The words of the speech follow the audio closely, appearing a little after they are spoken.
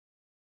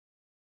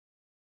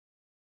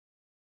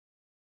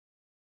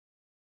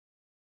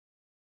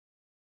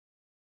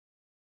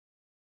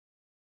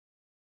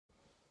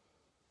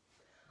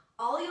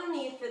All you'll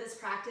need for this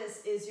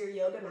practice is your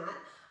yoga mat.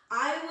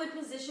 I would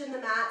position the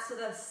mat so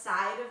the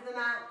side of the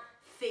mat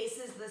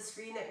faces the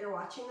screen that you're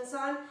watching this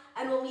on,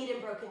 and we'll meet in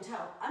broken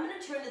toe. I'm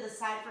gonna turn to the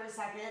side for a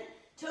second.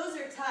 Toes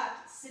are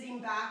tucked, sitting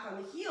back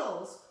on the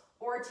heels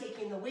or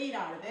taking the weight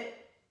out of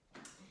it.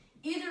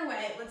 Either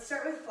way, let's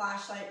start with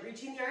flashlight,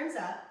 reaching the arms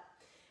up,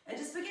 and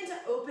just begin to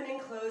open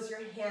and close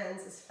your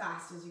hands as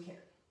fast as you can.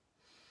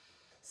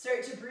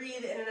 Start to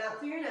breathe in and out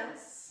through your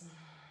nose.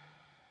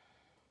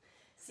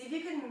 See if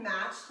you can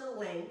match the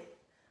length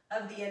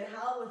of the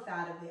inhale with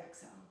that of the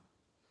exhale.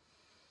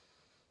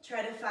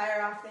 Try to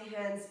fire off the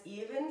hands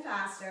even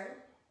faster.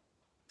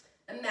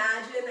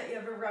 Imagine that you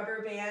have a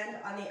rubber band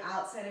on the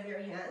outside of your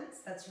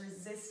hands that's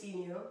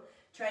resisting you.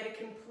 Try to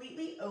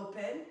completely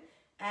open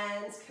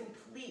and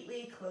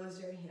completely close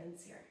your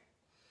hands here.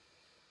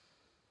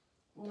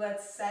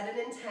 Let's set an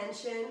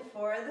intention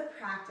for the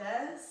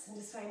practice and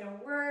just find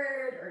a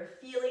word or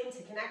a feeling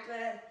to connect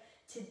with.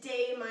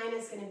 Today mine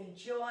is going to be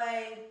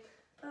joy,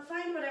 but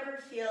find whatever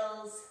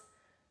feels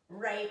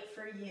right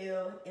for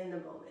you in the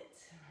moment.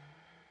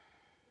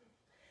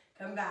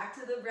 Come back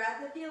to the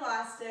breath if you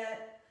lost it.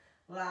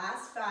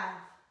 Last 5,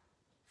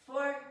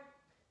 4,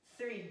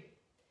 3,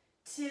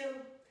 2,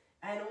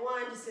 and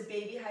 1. Just a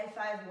baby high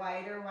five,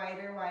 wider,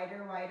 wider,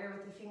 wider, wider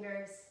with the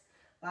fingers.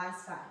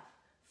 Last 5,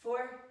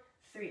 4,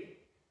 3,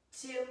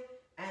 2,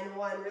 and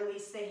 1.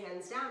 Release the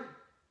hands down.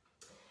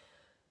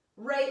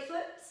 Right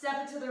foot,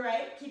 step it to the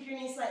right. Keep your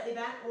knee slightly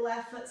bent.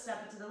 Left foot,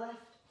 step it to the left.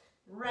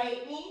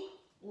 Right knee,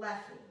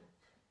 left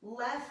knee.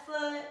 Left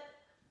foot,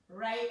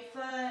 right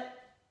foot,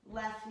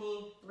 left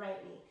knee,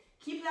 right knee.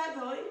 Keep that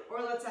going,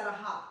 or let's add a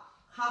hop.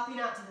 Hopping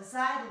out to the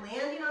side,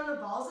 landing on the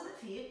balls of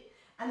the feet,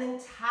 and then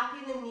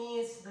tapping the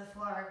knees to the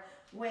floor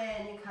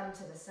when you come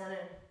to the center.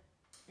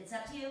 It's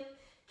up to you.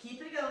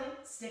 Keep it going,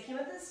 sticking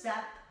with the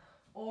step,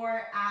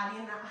 or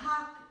adding that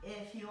hop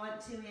if you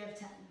want to. We have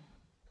 10,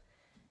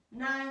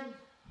 9,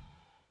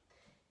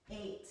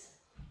 8,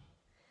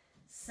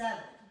 7,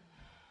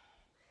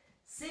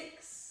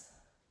 6,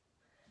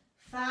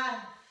 5,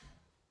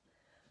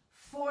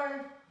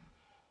 4,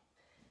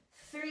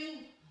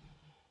 3,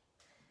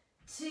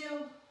 2,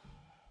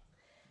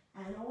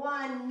 and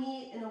 1.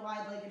 Meet in a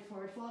wide-legged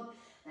forward fold,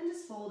 and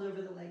just fold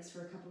over the legs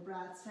for a couple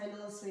breaths. Find a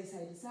little sway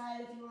side to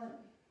side if you want.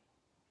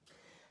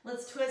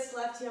 Let's twist.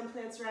 Left hand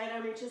plants, right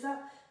arm reaches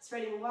up,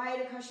 spreading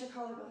wide across your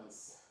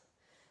collarbones.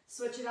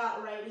 Switch it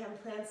out. Right hand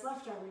plants,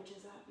 left arm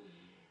reaches up.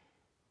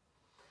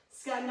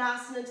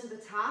 Skandasana to the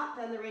top,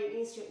 bend the right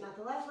knee, straighten out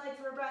the left leg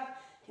for a breath.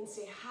 You can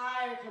stay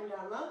high or come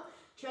down low.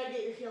 Try to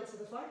get your heel to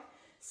the floor.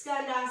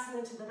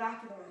 Skandasana to the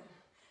back of the mat.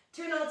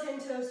 Turn all 10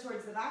 toes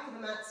towards the back of the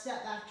mat,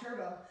 step back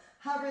turbo.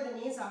 Hover the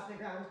knees off the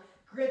ground,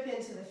 grip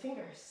into the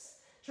fingers.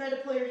 Try to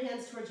pull your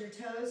hands towards your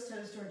toes,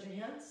 toes towards your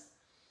hands.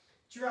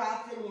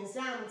 Drop the knees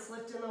down. Let's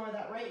lift and lower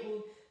that right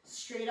knee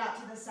straight out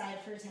to the side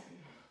for 10.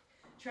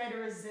 Try to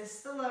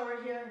resist the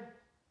lower here.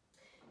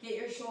 Get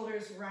your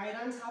shoulders right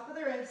on top of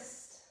the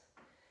wrist.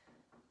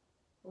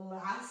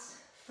 Last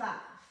 5,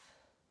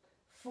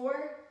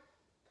 4,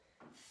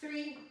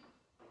 3,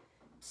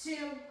 2,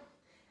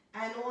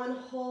 and 1.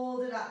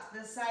 Hold it up to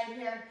the side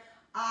here.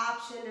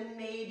 Option to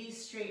maybe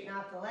straighten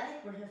out the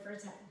leg. We're here for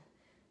 10,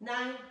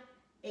 9,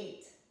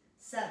 8,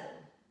 7,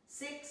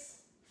 6,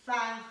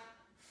 5,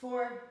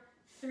 4,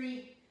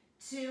 3,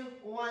 2,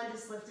 1.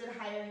 Just lift it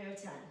higher here.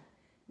 10,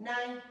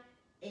 9,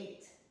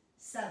 8,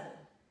 7,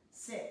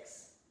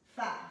 6,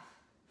 5,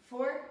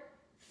 4,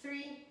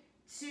 3,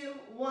 2,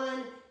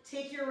 1.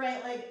 Take your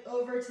right leg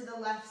over to the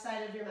left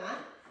side of your mat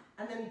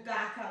and then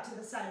back out to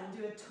the side.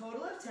 We'll do a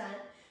total of 10.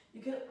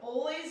 You can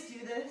always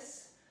do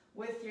this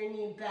with your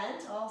knee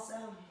bent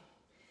also.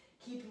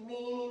 Keep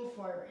leaning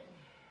forward.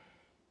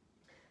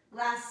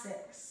 Last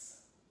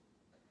 6,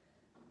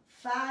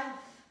 5,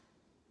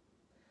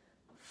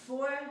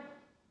 4,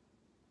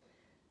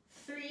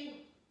 3,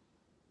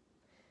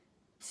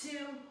 2,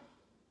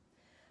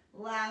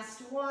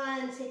 last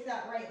 1. Take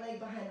that right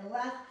leg behind the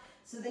left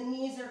so the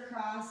knees are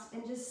crossed,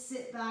 and just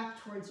sit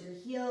back towards your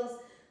heels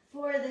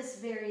for this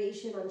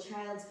variation on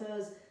child's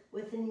pose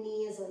with the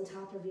knees on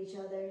top of each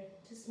other.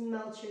 Just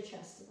melt your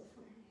chest to the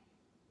floor.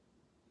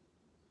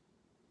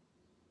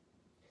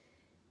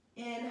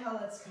 Inhale,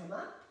 let's come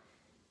up.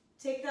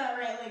 Take that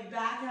right leg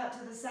back out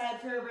to the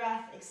side for a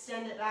breath.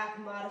 Extend it back,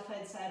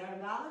 modified side arm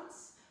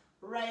balance.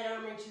 Right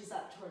arm reaches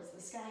up towards the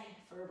sky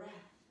for a breath.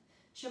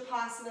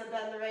 Shavasana,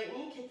 bend the right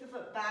knee, kick the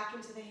foot back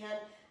into the hand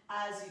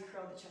as you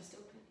curl the chest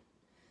open.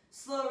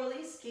 Slow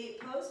release,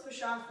 gate pose,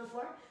 push off the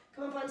floor.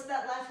 Come up onto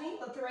that left knee,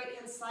 let the right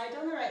hand slide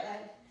down the right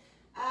leg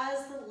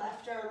as the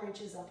left arm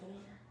reaches up and over.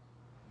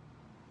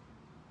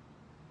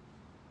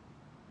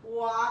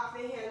 Walk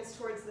the hands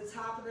towards the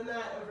top of the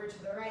mat, over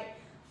to the right.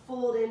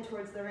 Fold in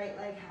towards the right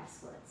leg, half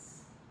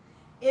splits.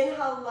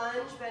 Inhale,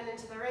 lunge, bend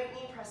into the right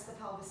knee, press the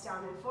pelvis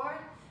down and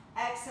forward.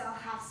 Exhale,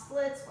 half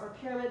splits or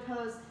pyramid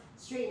pose.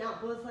 Straighten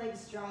out both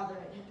legs, draw the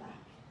right hip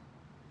back.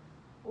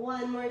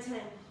 One more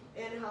time.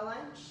 Inhale,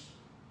 lunge.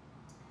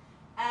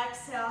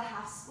 Exhale,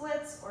 half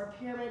splits or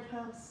pyramid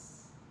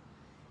pose.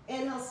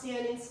 Inhale,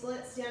 standing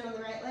split, stand on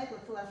the right leg,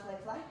 let the left leg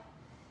fly.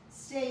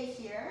 Stay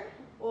here,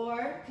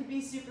 or it could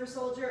be super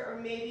soldier, or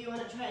maybe you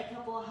want to try a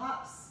couple of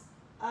hops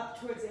up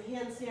towards a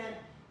handstand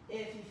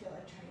if you feel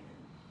like trying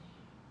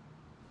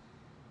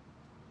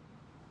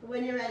it.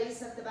 When you're ready,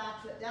 set the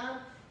back foot down.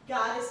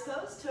 Goddess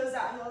pose, toes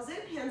out, heels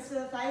in, hands to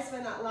the thighs,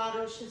 find that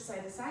lateral shift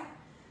side to side.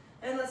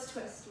 And let's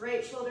twist.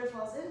 Right shoulder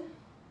falls in,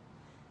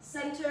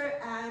 center,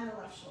 and the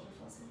left shoulder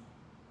falls in.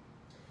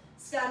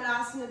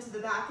 Skandasana to the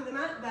back of the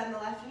mat, bend the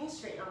left knee,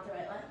 straighten out the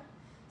right leg.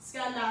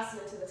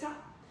 Skandasana to the top.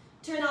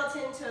 Turn all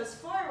 10 toes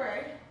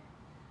forward,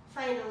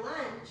 find a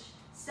lunge,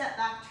 step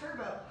back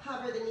turbo,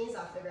 hover the knees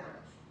off the ground.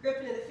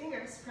 Grip into the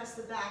fingers, press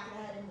the back of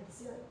the head into the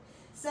ceiling.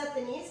 Set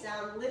the knees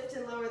down, lift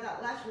and lower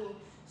that left knee,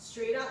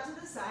 straight out to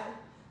the side,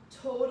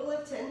 total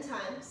of 10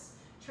 times.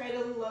 Try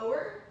to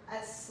lower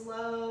as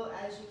slow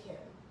as you can.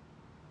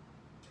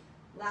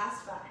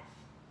 Last 5,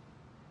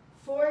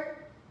 4,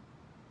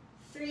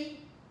 3,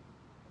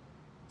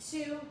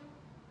 2,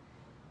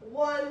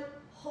 1.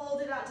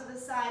 Hold it out to the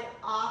side.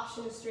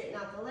 Option to straighten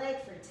out the leg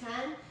for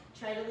 10.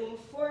 Try to lean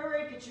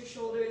forward. Get your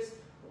shoulders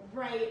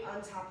right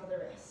on top of the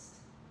wrist.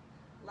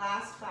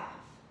 Last 5,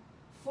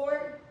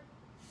 4,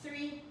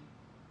 3,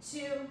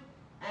 2,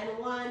 and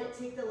 1.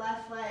 Take the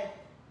left leg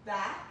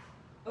back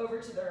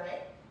over to the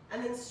right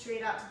and then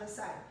straight out to the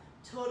side.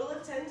 Total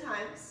of 10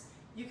 times.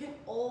 You can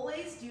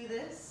always do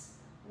this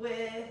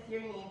with your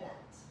knee bent.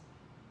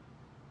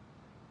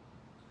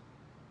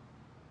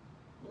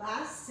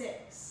 Last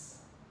 6,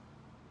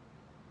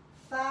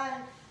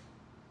 5,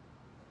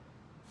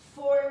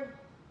 4,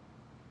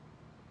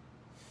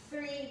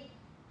 3,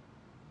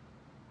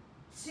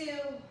 2,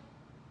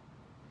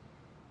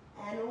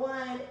 and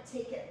 1.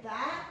 Take it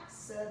back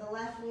so the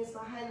left knee is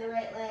behind the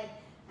right leg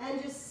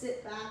and just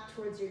sit back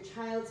towards your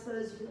child's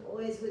pose. You can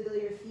always wiggle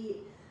your feet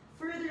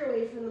further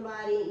away from the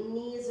body.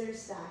 Knees are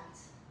stacked.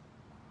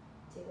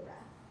 Take a breath.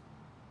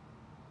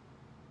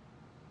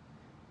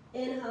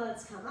 Inhale,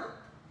 let's come up.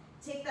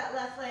 Take that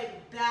left leg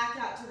back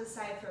out to the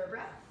side for a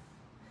breath.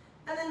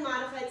 And then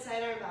modified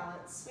side arm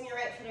balance. Swing your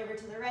right foot over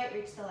to the right,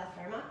 reach the left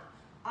arm up.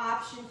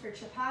 Option for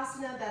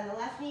Chapasana, bend the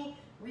left knee,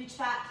 reach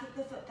back, kick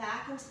the foot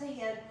back into the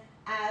hand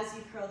as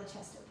you curl the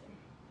chest open.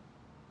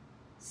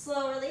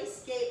 Slow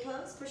release, gate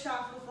pose, push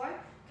off the floor.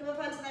 Come up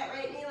onto that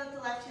right knee, let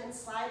the left hand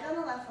slide down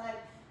the left leg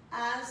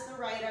as the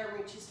right arm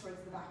reaches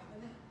towards the back of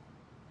the mat.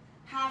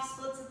 Half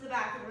splits at the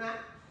back of the mat.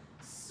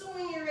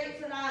 Swing your right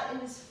foot out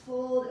and just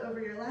fold over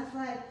your left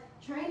leg,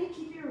 trying to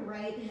keep your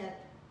right hip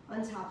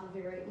on top of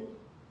your right knee.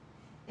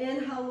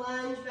 Inhale,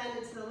 lunge, bend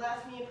into the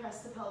left knee,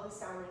 press the pelvis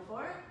down and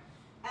forward.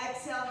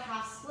 Exhale,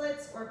 half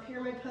splits or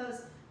pyramid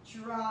pose,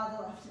 draw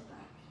the left hip back.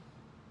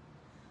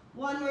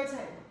 One more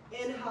time.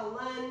 Inhale,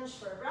 lunge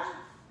for a breath.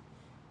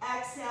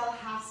 Exhale,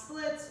 half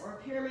splits or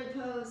pyramid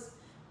pose.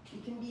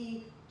 You can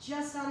be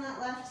just on that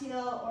left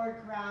heel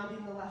or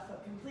grounding the left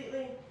foot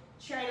completely.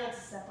 Try not to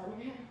step on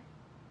your hair.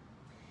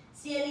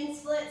 Standing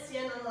split,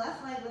 stand on the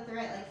left leg, let the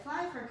right leg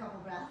fly for a couple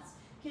breaths.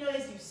 You can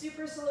always do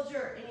super soldier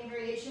or any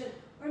variation,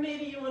 or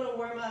maybe you want to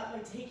warm up by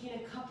taking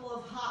a couple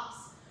of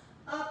hops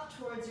up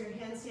towards your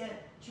handstand,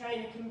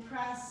 trying to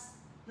compress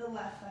the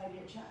left side of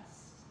your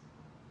chest.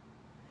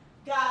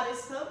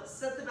 Goddess pose,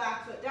 set the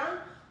back foot down,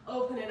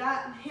 open it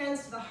up,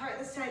 hands to the heart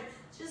this time.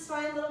 Just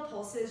find little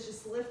pulses,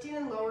 just lifting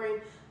and lowering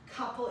a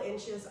couple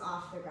inches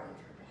off the ground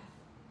for a breath.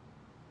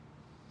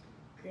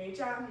 Great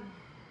job.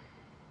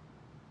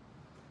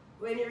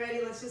 When you're ready,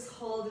 let's just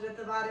hold it at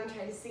the bottom,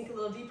 try to sink a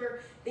little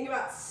deeper. Think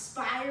about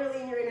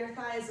spiraling your inner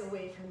thighs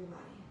away from the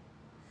body.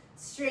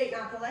 Straighten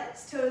out the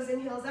legs, toes in,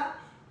 heels up.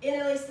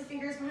 Interlace the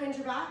fingers behind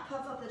your back,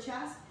 puff up the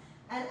chest,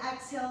 and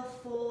exhale,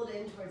 fold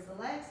in towards the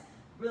legs.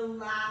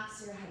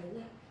 Relax your head and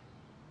neck.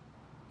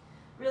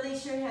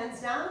 Release your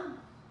hands down.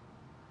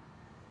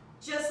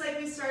 Just like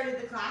we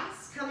started the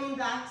class, coming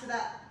back to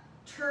that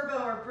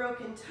turbo or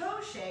broken toe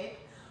shape,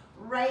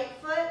 right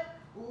foot,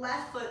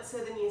 left foot so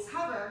the knees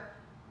hover,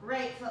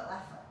 right foot,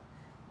 left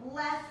foot.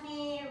 Left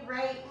knee,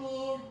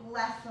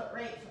 left foot,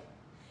 right foot.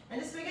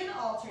 And just begin to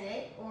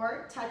alternate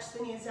or touch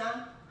the knees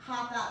down,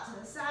 hop out to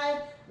the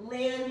side,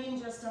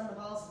 landing just on the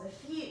balls of the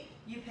feet.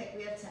 You pick,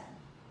 we have 10.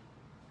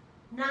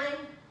 9,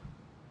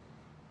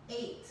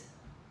 8,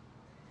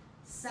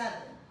 7,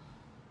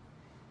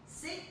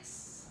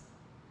 6,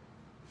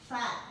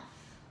 5,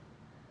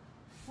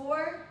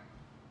 4,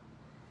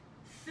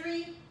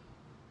 3,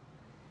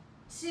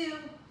 2,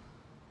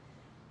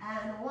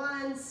 and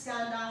 1.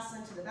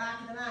 Skandasana to the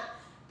back of the mat.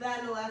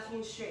 Bend the left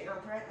knee, straighten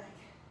out the right leg.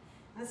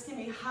 And this can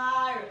be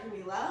high or it can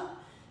be low.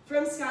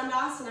 From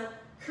Skandasana,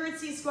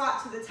 curtsy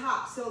squat to the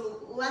top. So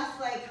the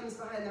left leg comes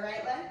behind the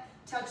right leg.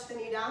 Touch the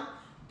knee down.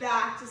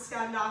 Back to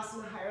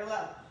Skandasana, high or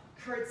low.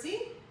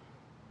 Curtsy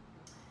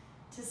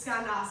to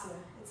Skandasana.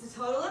 It's a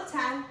total of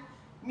 10,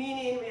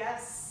 meaning we have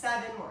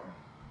 7 more.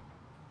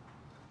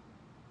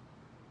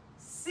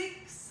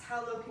 6,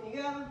 how low can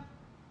you go?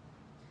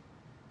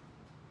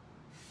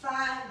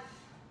 5,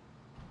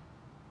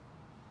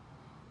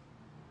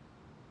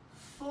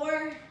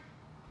 4,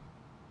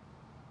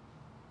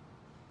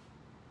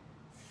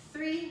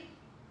 3,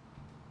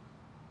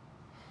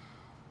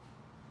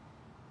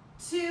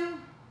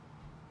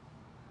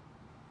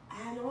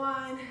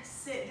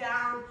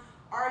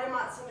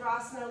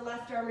 Matsandrasana,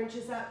 left arm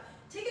reaches up.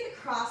 Take it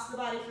across the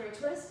body for a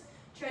twist.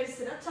 Try to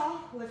sit up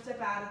tall, lift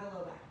up out of the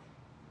low back.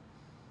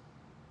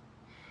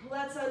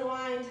 Let's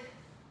unwind,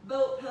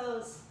 boat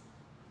pose,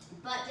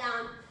 butt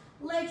down,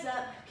 legs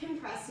up,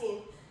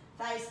 compressing,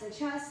 thighs to the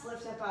chest,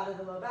 lift up out of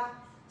the low back.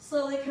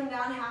 Slowly come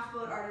down, half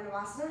boat, Ardha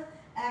Navasana.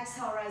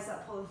 Exhale, rise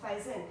up, pull the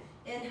thighs in.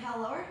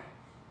 Inhale, lower.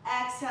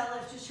 Exhale,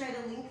 lift. Just try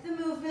to link the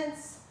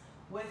movements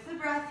with the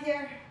breath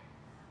here.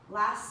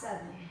 Last 7,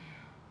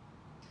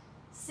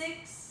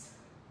 6,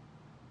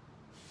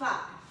 5,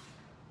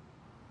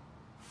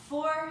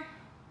 4,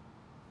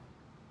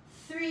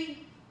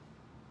 3,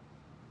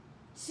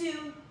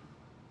 2,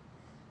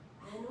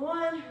 and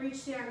 1.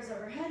 Reach the arms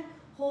overhead.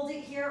 Hold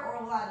it here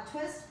or we'll add a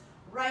twist.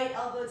 Right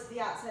elbow to the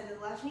outside of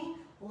the left knee.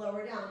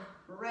 Lower down.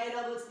 Right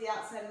elbow to the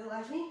outside of the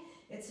left knee.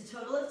 It's a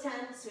total of 10,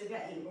 so we've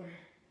got 8 more.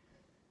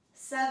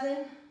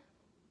 7,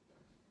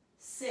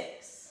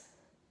 6,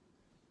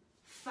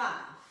 5,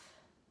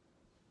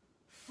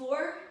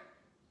 4,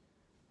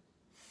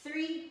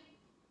 3,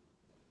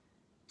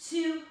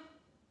 2,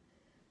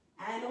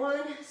 and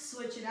 1.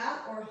 Switch it out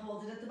or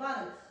hold it at the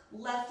bottom.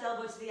 Left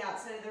elbow to the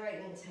outside of the right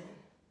knee.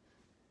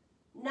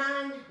 10,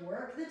 9,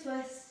 work the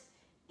twist.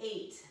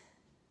 8,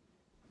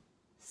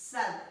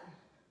 7,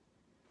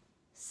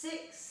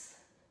 6,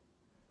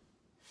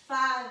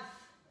 5,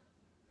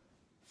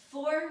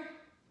 4,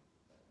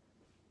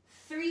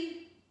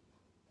 3,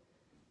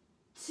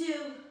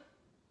 2,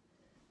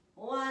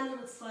 1.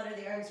 Let's flutter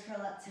the arms,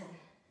 curl up. 10,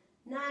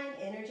 9,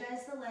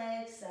 energize the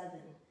legs. 7,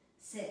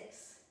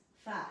 6,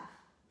 5,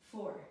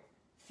 4,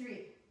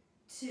 3,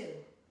 2,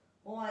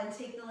 1.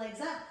 Take the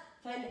legs up.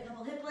 Find a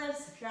couple hip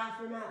lifts. If you're off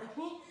your mat like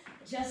me,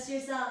 adjust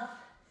yourself.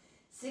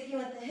 Sticking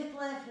with the hip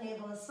lift,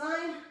 navel to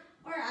spine,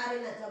 or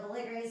adding that double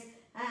leg raise.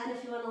 And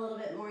if you want a little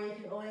bit more, you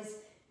can always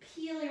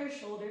peel your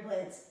shoulder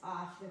blades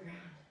off the ground.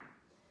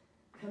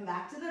 Come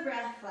back to the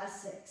breath.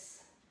 Last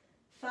 6,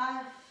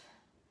 5,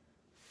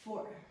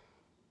 4,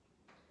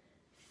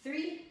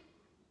 3,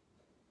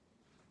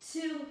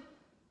 2,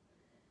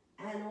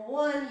 and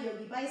 1.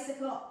 Yogi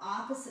bicycle,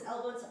 opposite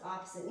elbow to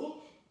opposite knee,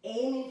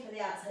 aiming for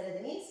the outside of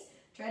the knees.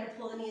 Try to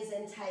pull the knees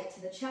in tight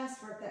to the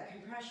chest, work that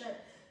compression.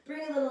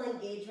 Bring a little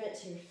engagement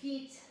to your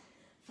feet.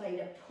 Find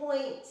a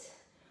point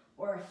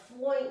or a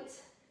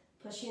floint,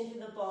 pushing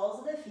through the balls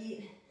of the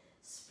feet,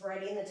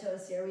 spreading the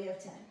toes here. We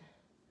have 10,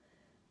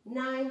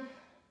 9,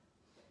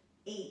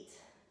 8,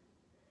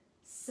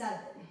 7,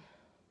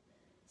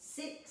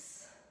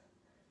 6,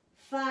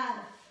 5,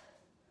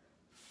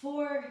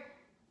 4,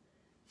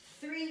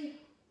 3,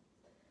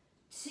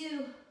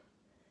 2,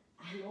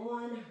 and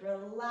 1.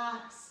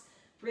 Relax.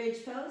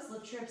 Bridge pose.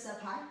 Lift your hips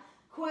up high.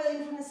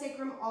 Coiling from the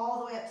sacrum all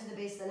the way up to the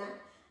base of the neck.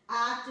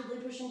 Actively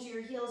push into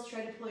your heels.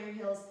 Try to pull your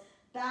heels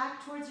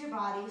back towards your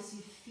body so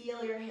you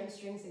feel your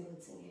hamstrings and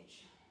glutes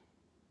engage.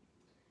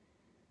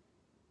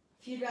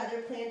 If you'd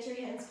rather plant your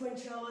hands,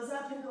 point your elbows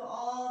up and go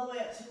all the way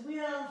up to the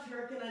wheel. If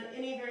you're working on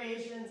any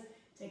variations,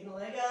 taking a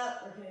leg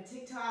up, working a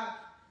tick-tock,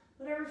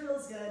 whatever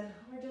feels good.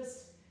 We're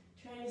just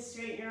trying to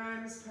straighten your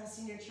arms,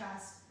 pressing your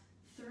chest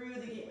through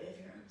the gateway of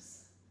your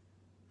arms.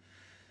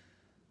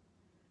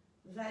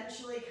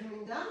 Eventually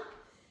coming down,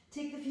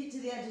 take the feet to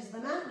the edges of the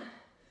mat.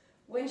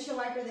 Windshield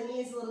wiper the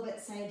knees a little bit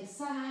side to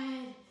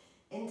side,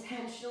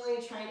 intentionally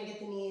trying to get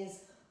the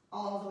knees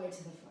all the way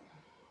to the floor.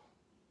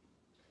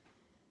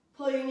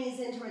 Pull your knees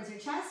in towards your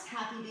chest,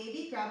 happy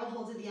baby. Grab a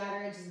hold of the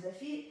outer edges of the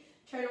feet.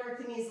 Try to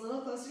work the knees a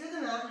little closer to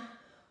the mat,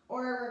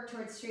 or work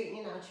towards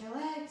straightening out your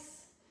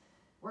legs,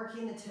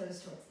 working the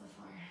toes towards the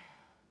floor.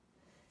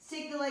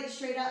 Take the legs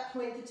straight up,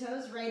 point the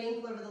toes, right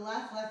ankle over the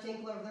left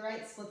ankle over the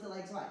right, split the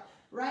legs wide.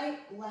 Right,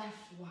 left,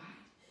 wide.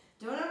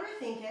 Don't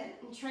overthink it,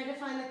 and try to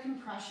find the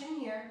compression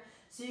here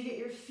so you get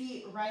your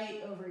feet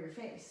right over your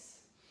face.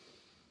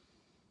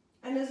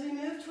 And as we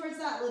move towards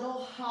that little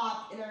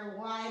hop in our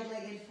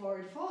wide-legged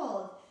forward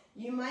fold,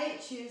 you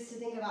might choose to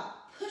think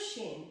about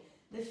pushing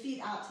the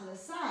feet out to the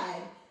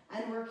side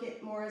and work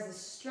it more as a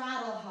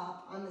straddle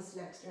hop on this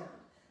next round.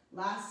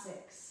 Last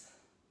 6,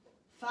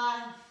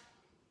 5,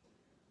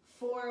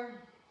 4,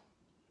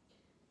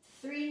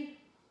 3,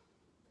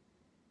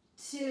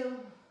 2,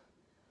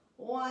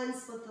 1.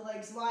 Split the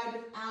legs wide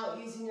without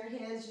using your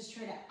hands. Just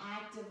try to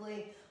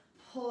actively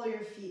pull your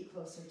feet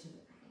closer to the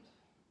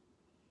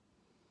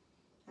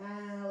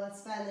ground.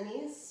 Let's bend the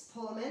knees,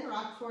 pull them in,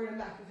 rock forward and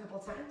back a couple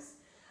times.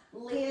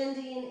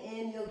 Landing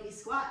in yogi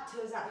squat,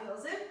 toes out,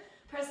 heels in.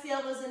 Press the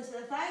elbows into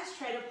the thighs.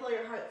 Try to pull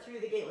your heart through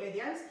the gateway of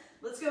the arms.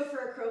 Let's go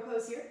for a crow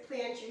pose here.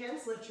 Plant your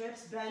hands, lift your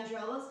hips, bend your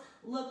elbows.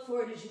 Look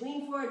forward as you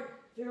lean forward.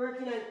 If you're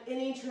working on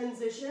any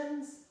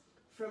transitions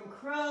from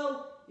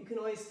crow, you can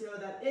always throw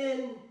that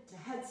in to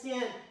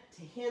headstand,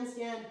 to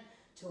handstand,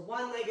 to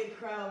one-legged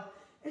crow.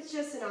 It's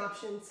just an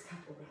option. It's a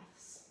couple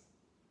breaths.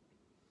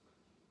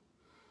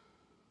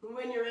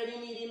 When you're ready,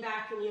 kneading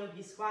back in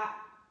yogi squat,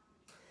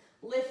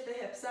 lift the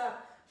hips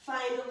up.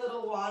 Find a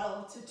little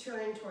waddle to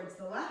turn towards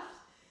the left.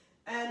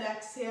 And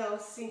exhale,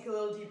 sink a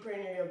little deeper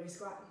in your yogi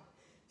squat.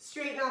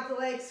 Straighten out the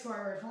legs,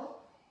 forward fold.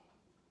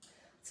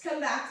 Let's come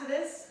back to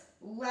this.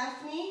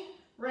 Left knee,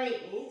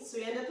 right knee. So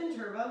we end up in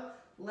turbo,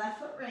 left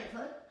foot, right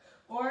foot.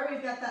 Or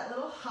we've got that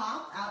little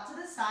hop out to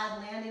the side,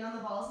 landing on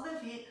the balls of the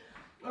feet.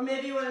 Or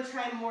maybe you want to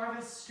try more of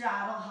a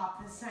straddle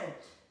hop this time.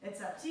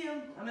 It's up to you.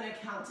 I'm going to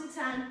count to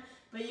 10,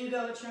 but you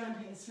go at your own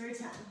pace for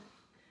 10.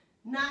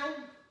 9,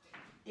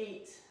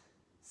 8,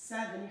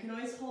 7. You can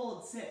always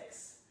hold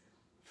 6,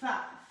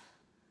 5,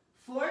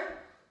 4,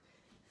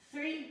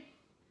 3,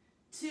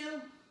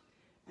 2,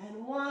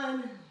 and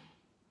 1.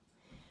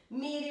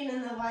 Meeting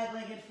in the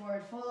wide-legged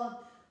forward fold.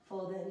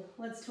 Fold in.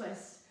 Let's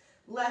twist.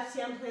 Left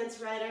hand plants,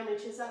 right arm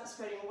reaches up,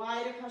 spreading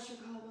wide across your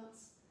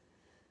collarbones.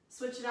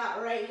 Switch it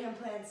out. Right hand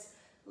plants,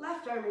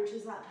 left arm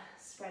reaches up,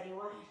 spreading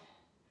wide.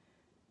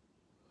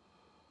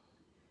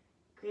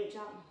 Great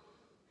job.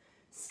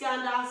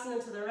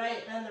 Skandasana to the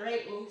right, bend the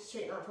right knee,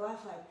 straighten out the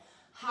left leg.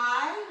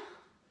 High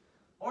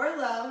or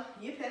low,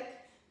 you pick.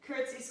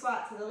 Curtsy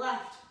squat to the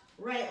left,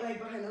 right leg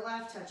behind the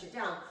left, touch it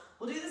down.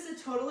 We'll do this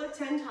a total of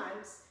 10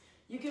 times.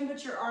 You can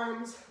put your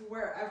arms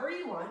wherever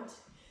you want.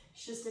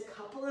 It's just a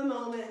couple of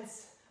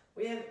moments.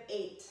 We have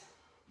 8,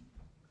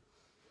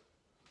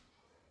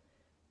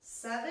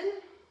 7,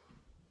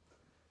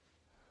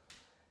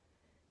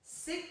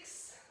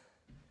 6,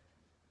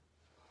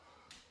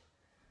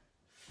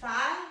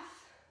 5,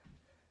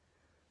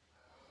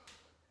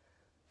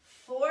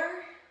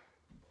 4,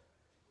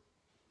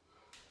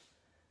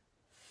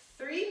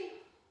 3,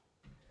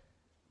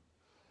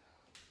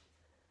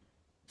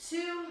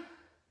 2,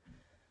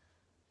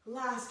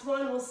 last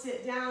one. We'll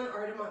sit down,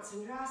 Ardha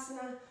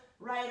Matsyendrasana.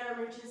 Right arm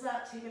reaches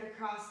up, take it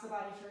across the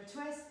body for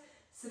a twist.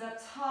 Sit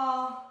up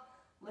tall,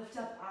 lift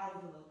up out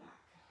of the low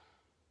back.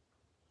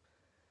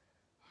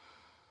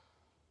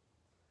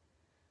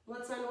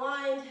 Let's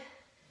unwind,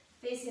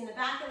 facing the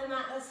back of the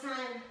mat this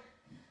time.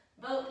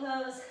 Boat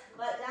pose,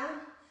 butt down,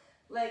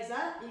 legs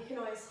up. You can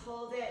always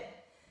hold it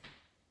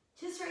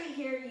just right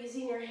here,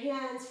 using your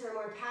hands for a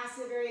more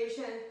passive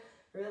variation.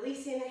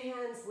 Releasing the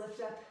hands, lift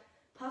up,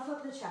 puff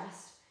up the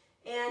chest.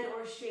 And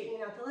or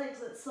straightening out the legs.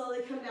 Let's slowly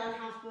come down,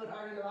 half boat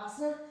Ardha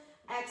Navasana.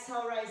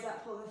 Exhale, rise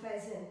up, pull the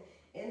thighs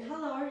in. Inhale,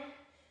 lower.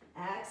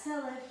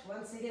 Exhale, lift.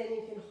 Once again,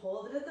 you can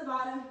hold it at the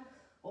bottom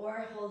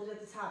or hold it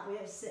at the top. We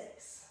have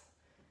 6,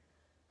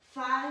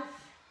 5,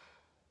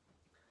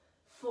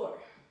 4,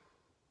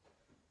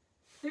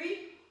 3,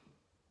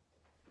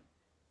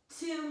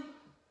 2,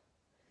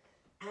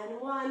 and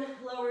 1.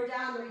 Lower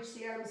down, reach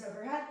the arms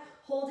overhead.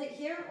 Hold it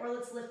here, or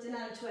let's lift it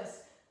out a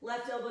twist.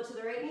 Left elbow to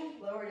the right knee,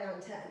 lower down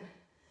 10.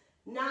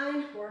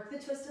 9, work the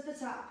twist at the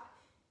top.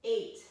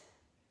 8,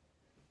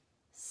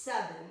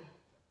 7,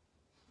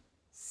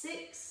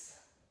 6,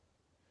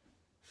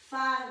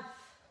 5,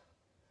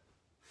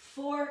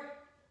 4,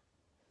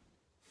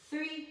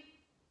 3,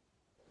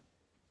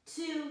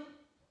 2,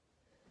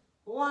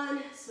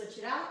 1. Switch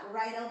it out.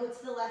 Right elbow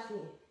to the left knee.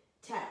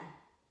 10,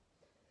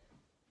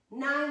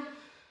 9,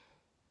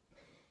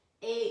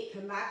 8.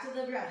 Come back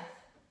to the breath.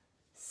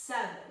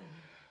 7,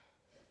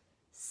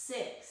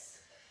 6,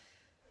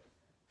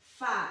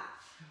 5,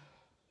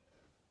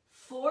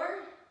 4,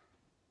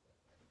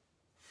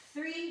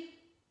 3,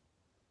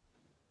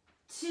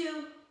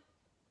 2,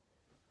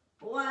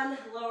 1.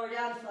 Lower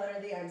down,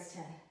 flutter the arms.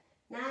 10,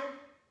 9,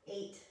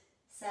 8,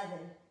 7,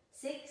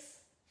 6,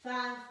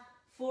 5,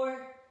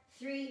 4,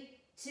 3,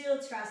 2.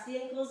 Let's cross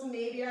the ankles,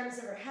 maybe arms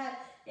overhead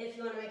if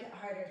you want to make it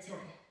harder. 10,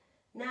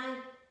 9,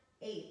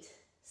 8,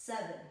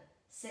 7,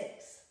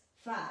 6,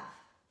 5,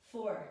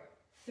 4,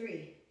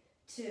 3,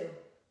 2,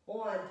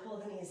 1. Pull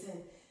the knees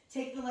in.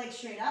 Take the legs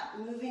straight up,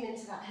 moving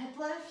into that hip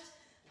lift,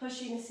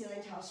 pushing the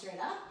ceiling towel straight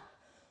up,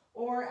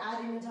 or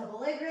adding a double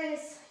leg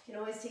raise. You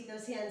can always take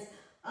those hands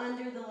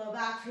under the low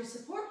back for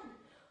support,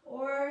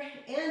 or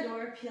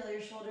peel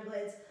your shoulder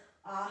blades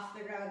off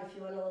the ground if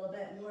you want a little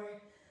bit more.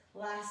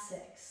 Last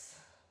 6,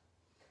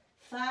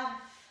 5,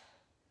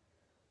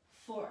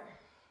 4,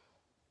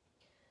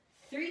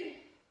 3,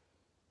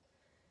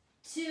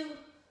 2,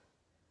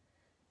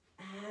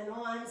 and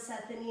 1.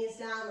 Set the knees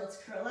down. Let's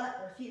curl up,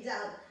 or feet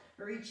down,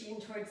 reaching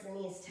towards the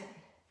knees. 10,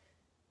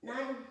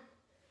 9,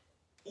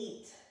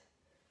 8,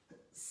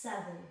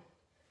 7,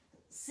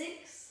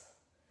 6,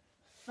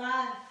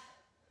 5,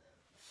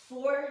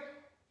 4,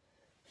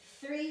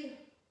 3,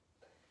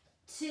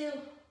 2,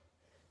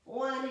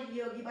 1.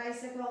 Yogi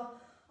bicycle,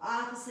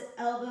 opposite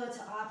elbow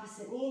to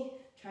opposite knee.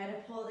 Try to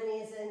pull the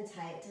knees in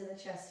tight to the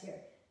chest here.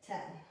 10,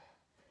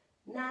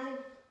 9,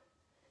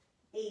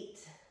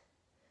 8,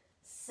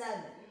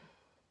 7,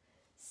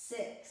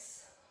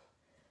 6,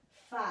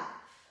 5,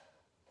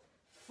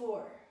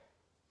 4,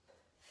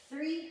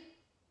 3,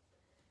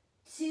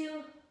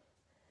 2,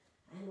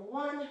 and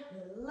 1.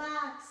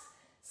 Relax.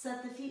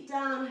 Set the feet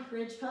down,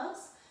 bridge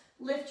pose.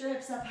 Lift your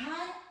hips up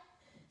high.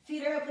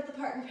 Feet are up width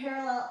apart and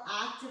parallel.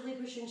 Actively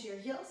push into your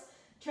heels.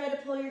 Try to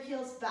pull your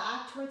heels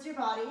back towards your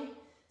body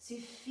so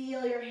you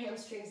feel your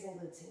hamstrings and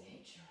glutes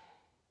engage.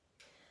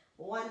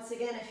 Once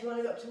again, if you want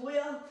to go up to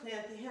wheel,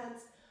 plant the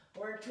hands.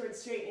 Work towards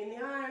straightening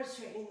the arms,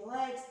 straightening the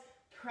legs,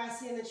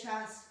 pressing the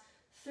chest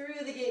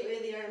through the gateway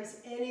of the arms.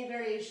 Any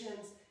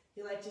variations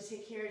you like to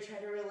take here, try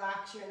to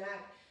relax your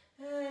neck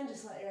and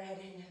just let your head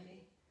hang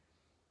heavy.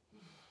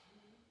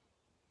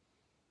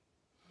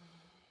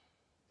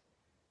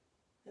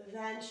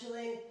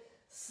 Eventually,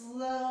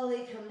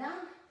 slowly come down.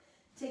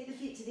 Take the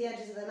feet to the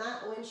edges of the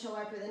mat. Windshield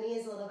wiper the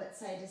knees a little bit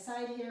side to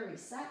side here.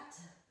 Reset.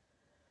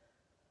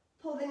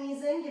 Pull the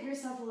knees in. Give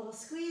yourself a little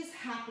squeeze.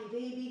 Happy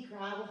baby.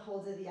 Grab a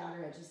hold of the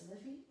outer edges of the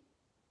feet.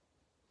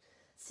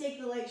 Let's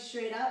take the legs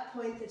straight up.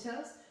 Point the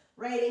toes.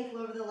 Right ankle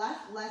over the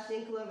left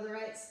ankle over the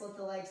right. Split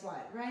the legs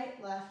wide.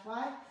 Right, left,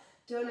 wide.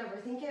 Don't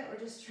overthink it. We're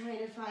just trying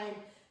to find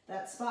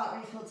that spot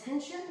where you feel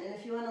tension. And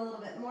if you want a little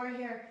bit more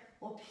here,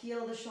 we'll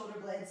peel the shoulder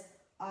blades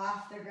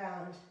off the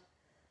ground.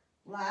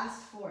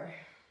 Last 4,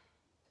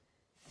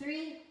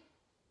 3,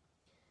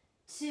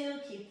 2,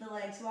 keep the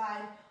legs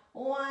wide.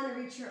 1,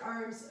 reach your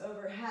arms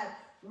overhead.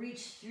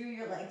 Reach through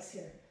your legs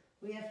here.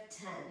 We have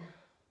 10,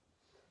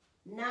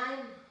 9,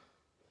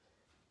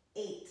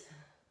 8,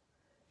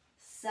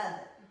 7,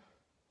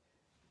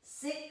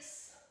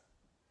 6,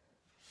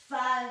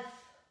 5,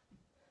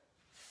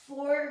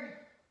 4,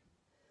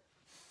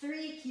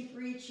 3, keep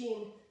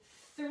reaching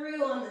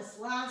through on this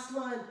last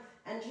one,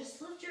 and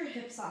just lift your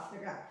hips off the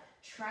ground.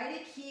 Try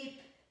to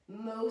keep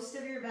most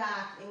of your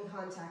back in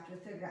contact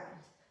with the ground.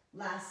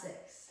 Last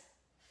 6,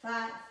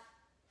 5,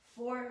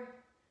 4,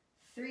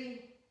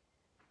 3,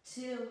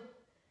 2,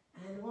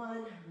 and 1.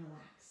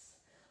 Relax.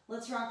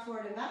 Let's rock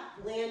forward and back.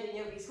 Land in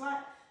yogi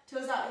squat.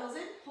 Toes out, heels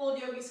in.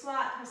 Hold yogi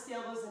squat. Press the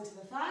elbows into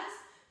the thighs.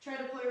 Try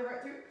to pull your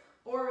heart through.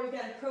 Or we've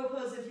got a crow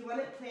pose if you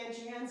want it. Plant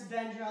your hands,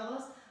 bend your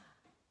elbows.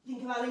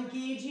 Think about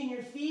engaging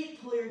your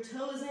feet. Pull your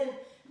toes in.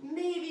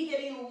 Maybe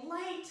getting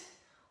light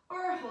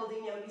or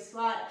holding yogi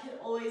squat. Can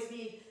always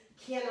be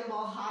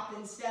cannonball hop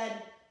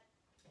instead.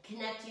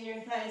 Connecting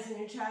your thighs and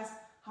your chest.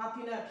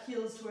 Hopping up,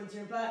 heels towards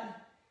your butt.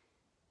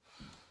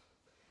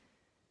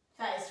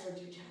 Thighs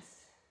towards your chest.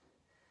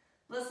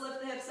 Let's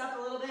lift the hips up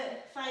a little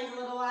bit. Find a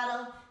little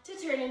waddle to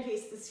turn and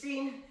face the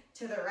screen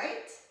to the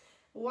right.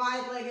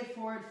 Wide-legged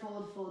forward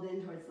fold, fold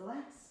in towards the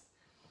legs.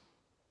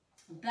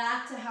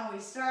 Back to how we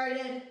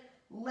started.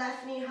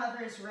 Left knee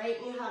hovers,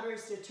 right knee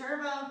hovers to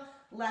turbo.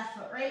 Left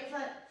foot, right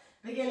foot.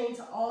 Beginning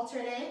to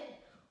alternate.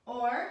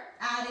 Or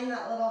adding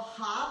that little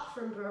hop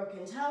from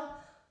broken toe.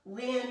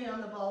 Landing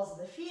on the balls of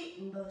the feet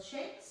in both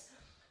shapes.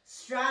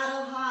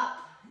 Straddle hop.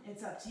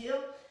 It's up to you.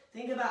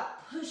 Think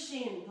about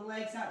pushing the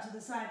legs out to the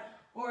side.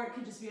 Or it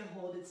could just be a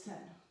hold. It's 10,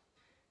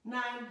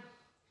 9,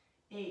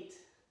 8,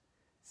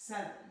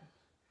 7,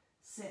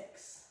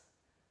 6,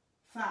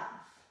 5,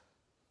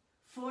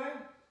 4,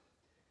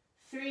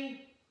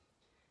 3,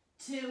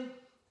 2,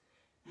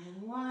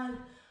 and 1.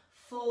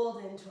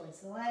 Fold in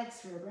towards the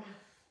legs for a breath.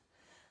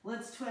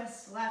 Let's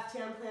twist. Left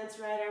hand plants,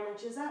 right arm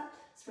reaches up,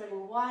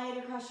 spreading wide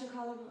across your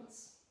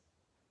collarbones.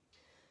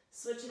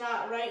 Switch it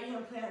out. Right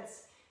hand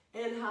plants.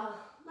 Inhale.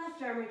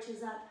 Left arm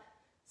reaches up,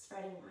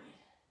 spreading wide.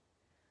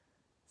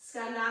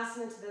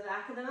 Skandasana to the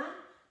back of the mat.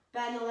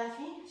 Bend the left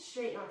knee,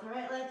 straighten out the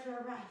right leg for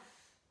a breath.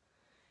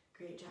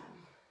 Great job.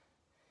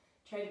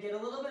 Try to get a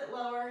little bit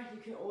lower.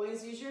 You can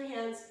always use your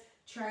hands,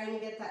 trying to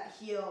get that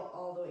heel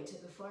all the way to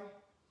the floor.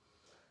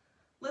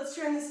 Let's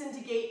turn this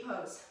into gate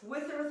pose.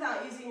 With or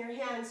without using your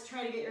hands,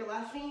 try to get your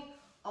left knee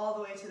all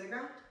the way to the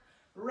ground.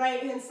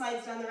 Right hand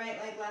slides down the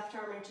right leg, left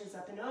arm reaches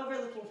up and over,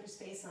 looking for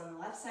space on the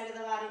left side of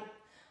the body.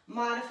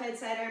 Modified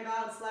side arm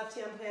balance, left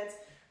hand plants,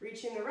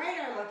 reaching the right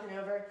arm up and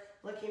over,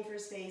 looking for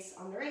space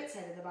on the right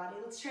side of the body.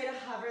 Let's try to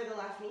hover the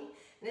left knee.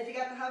 And if you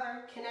got the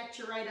hover, connect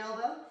your right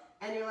elbow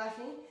and your left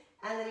knee,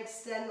 and then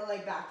extend the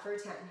leg back for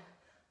 10.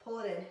 Pull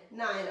it in.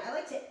 9. I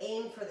like to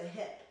aim for the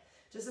hip.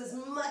 Just as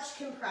much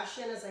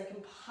compression as I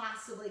can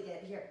possibly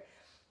get here.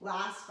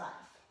 Last 5.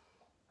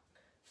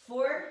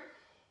 4,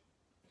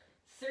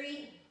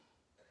 3,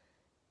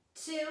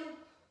 2,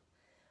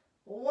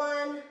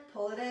 1.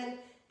 Pull it in.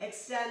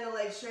 Extend the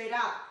leg straight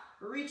out.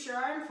 Reach your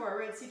arm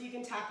forward. See if you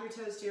can tap your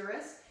toes to your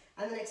wrist.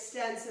 And then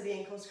extend so the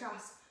ankles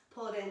cross.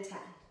 Pull it in. 10,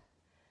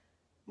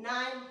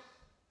 9,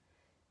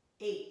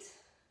 8,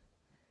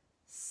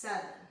 7,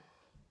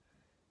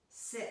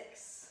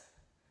 6,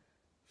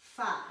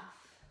 5,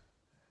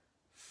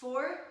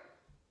 4,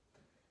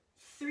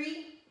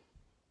 3,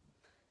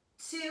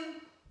 2,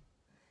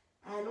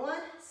 and 1.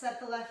 Set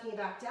the left knee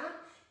back down.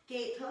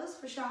 Gate pose,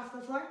 push off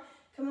the floor.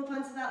 Come up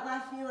onto that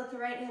left knee, let the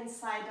right hand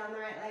slide down the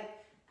right leg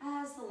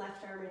as the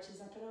left arm reaches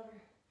up and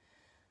over.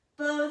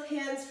 Both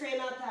hands frame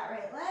out that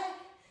right leg.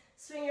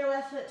 Swing your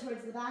left foot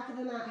towards the back of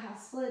the mat,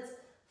 half splits.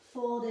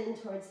 Fold in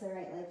towards the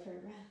right leg for a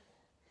breath.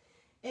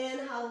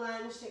 Inhale,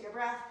 lunge, take a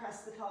breath,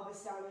 press the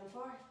pelvis down and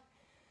forth.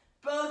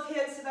 Both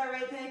hands to that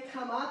right leg,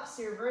 come up,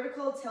 so you're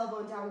vertical,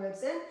 tailbone down,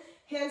 ribs in.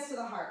 Hands to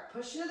the heart,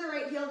 push into the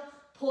right heel,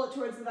 pull it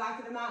towards the back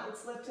of the mat.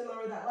 Let's lift and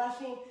lower that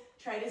left knee.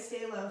 Try to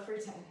stay low for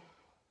 10,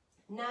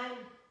 9,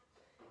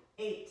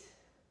 8,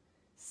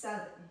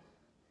 7,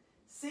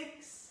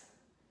 6,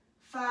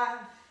 5,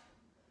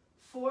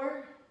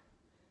 4,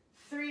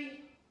 3,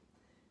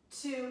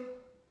 2,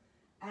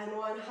 and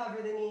 1.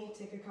 Hover the knee,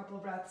 take a couple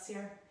breaths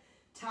here.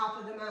 Top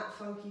of the mat,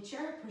 funky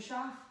chair, push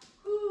off.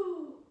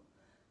 Woo.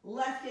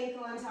 Left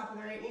ankle on top of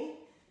the right knee.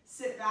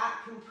 Sit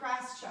back,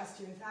 compress chest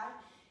to your thigh.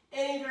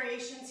 Any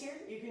variations here,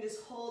 you can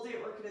just hold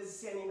it, work it as a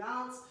standing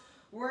balance,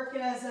 Work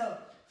it as a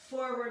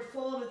forward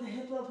fold with a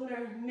hip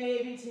opener,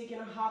 maybe taking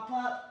a hop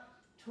up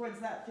towards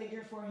that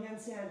figure four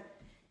handstand.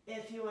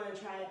 If you want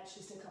to try it,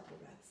 just a couple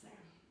breaths there.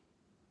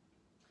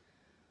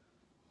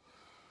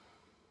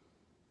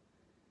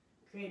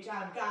 Great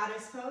job,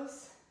 goddess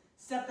pose.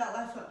 Step that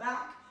left foot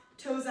back,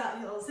 toes out,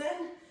 heels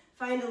in.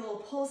 Find a little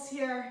pulse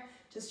here.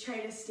 Just try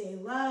to stay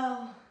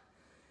low.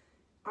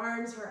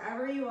 Arms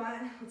wherever you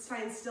want. Let's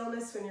find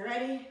stillness when you're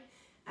ready.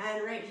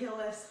 And right heel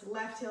lifts,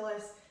 left heel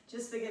lifts.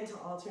 Just begin to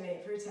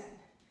alternate for 10.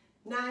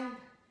 9,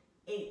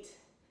 8,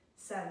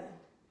 7,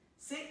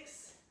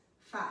 6,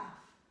 5,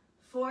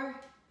 4,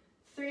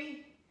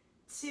 3,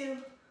 2,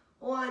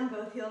 1.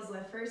 Both heels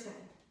lift for 10.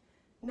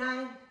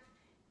 9,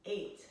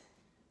 8,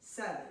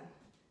 7,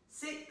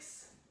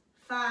 6,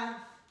 5,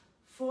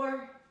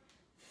 4,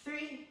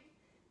 3,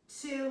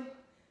 2,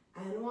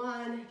 and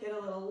 1. Get a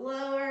little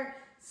lower.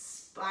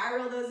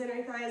 Spiral those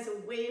inner thighs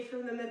away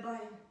from the midline.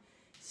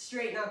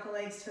 Straighten out the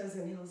legs, toes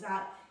and heels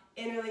out.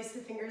 Interlace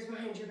the fingers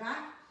behind your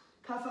back.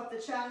 Puff up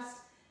the chest.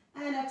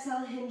 And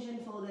exhale, hinge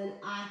and fold in,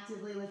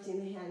 actively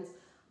lifting the hands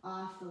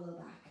off the low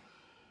back.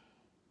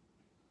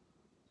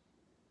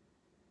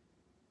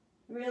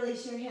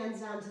 Release your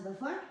hands down to the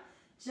floor.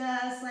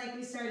 Just like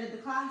we started the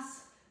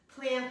class.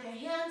 Plant the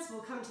hands.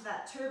 We'll come to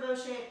that turbo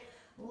shape.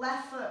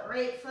 Left foot,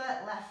 right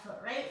foot, left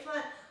foot, right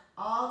foot.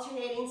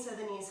 Alternating so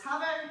the knees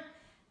hover.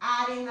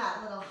 Adding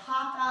that little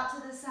hop out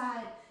to the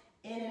side.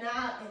 In and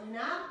out,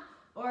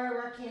 or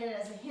working it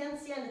as a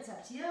handstand, it's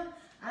up to you.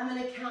 I'm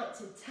gonna count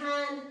to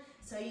 10,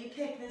 so you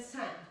pick this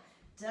time.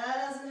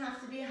 Doesn't have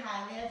to be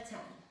high, we have 10.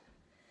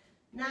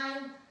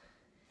 9,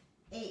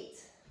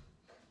 8,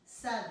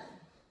 7,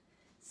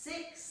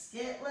 6,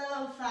 get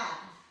low, 5,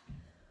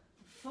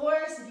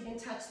 4, so if you can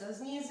touch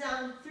those knees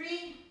down,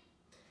 3,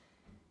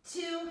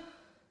 2,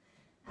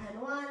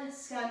 and 1.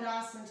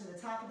 Skandasana to the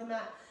top of the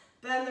mat.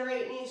 Bend the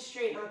right knee,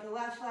 straighten out the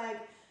left leg.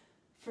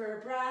 For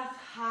a breath,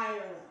 high or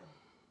low.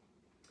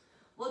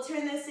 We'll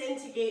turn this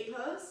into gate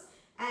pose,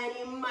 and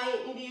you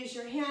might need to use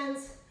your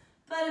hands,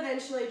 but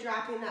eventually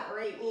dropping that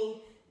right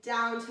knee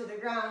down to the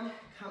ground.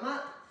 Come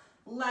up,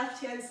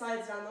 left hand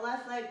slides down the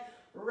left leg,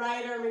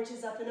 right arm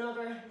reaches up and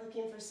over,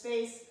 looking for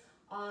space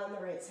on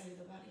the right side of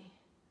the body.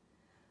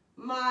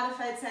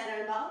 Modified side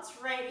arm balance,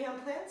 right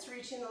hand plants,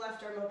 reaching the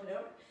left arm open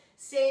over.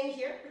 Staying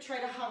here, try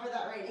to hover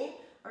that right knee,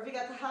 or if you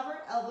got the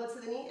hover, elbow to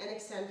the knee and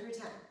extend for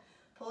 10.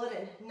 Pull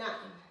it in, 9,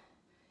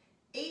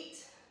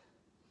 8,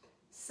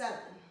 7,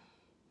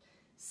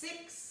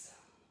 6,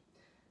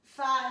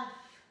 5,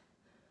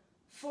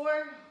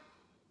 4,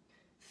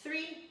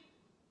 3,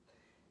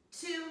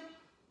 2,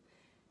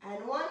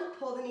 and 1.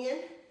 Pull the knee in,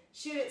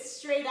 shoot it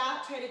straight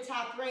out, try to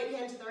tap right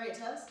hand to the right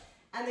toes,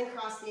 and then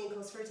cross the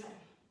ankles for 10.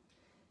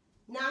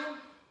 9,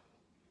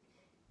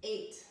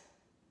 8,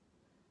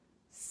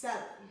 7,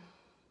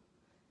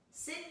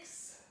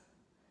 6,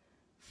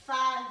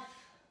 5,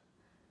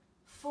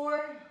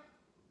 4,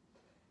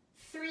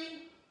 3,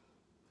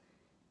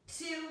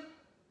 2,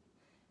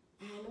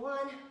 and 1.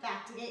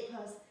 Back to gate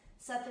pose.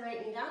 Set the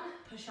right knee down,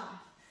 push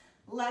off.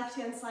 Left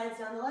hand slides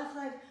down the left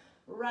leg,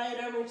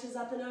 right arm reaches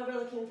up and over,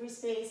 looking for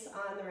space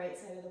on the right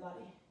side of the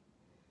body.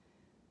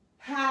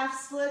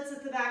 Half splits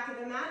at the back of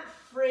the mat.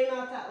 Frame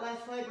out that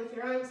left leg with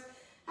your arms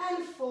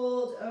and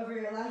fold over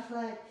your left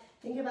leg.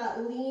 Think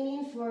about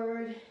leaning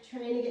forward,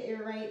 trying to get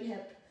your right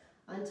hip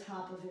on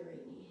top of your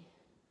right knee.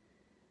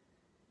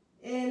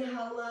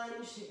 Inhale,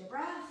 lunge, take a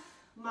breath.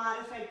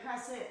 Modified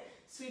crescent,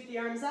 sweep the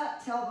arms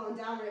up, tailbone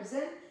down, ribs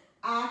in.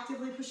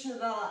 Actively push into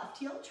the left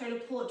heel. Try to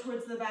pull it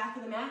towards the back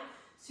of the mat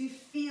so you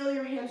feel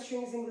your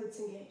hamstrings and glutes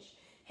engage.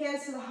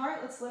 Hands to the heart.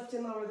 Let's lift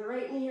and lower the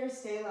right knee here.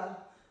 Stay low.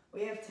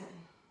 We have 10.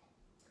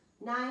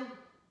 9,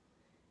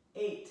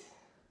 8,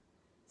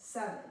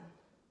 7,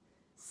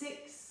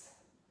 6,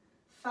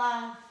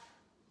 5,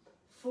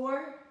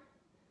 4,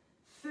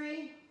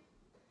 3,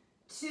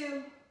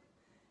 2,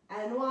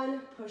 and 1.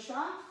 Push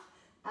off.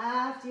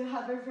 After you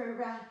hover for a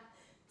breath,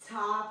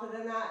 top of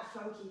the mat,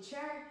 funky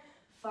chair.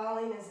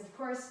 Falling is, of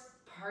course,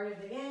 part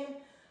of the game.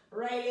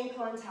 Right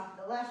ankle on top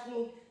of the left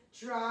knee.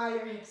 Draw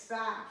your hips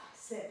back,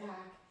 sit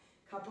back.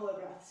 Couple of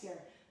breaths here.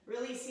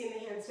 Releasing the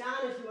hands down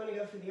if you want to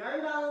go for the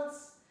arm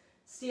balance.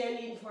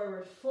 Standing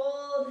forward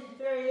fold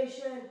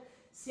variation.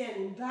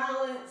 Standing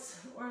balance,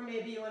 or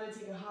maybe you want to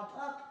take a hop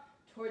up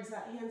towards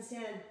that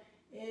handstand.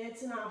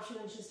 It's an option.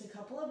 It's just a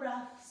couple of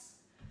breaths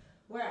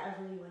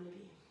wherever you want to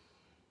be.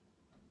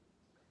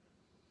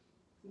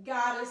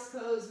 Goddess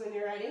pose when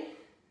you're ready.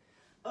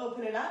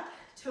 Open it up,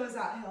 toes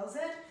out, heels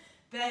in.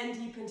 Bend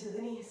deep into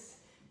the knees.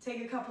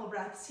 Take a couple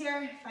breaths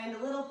here. Find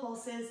a little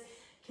pulses.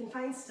 You can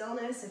find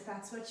stillness if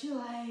that's what you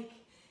like.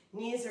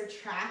 Knees are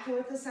tracking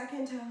with the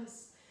second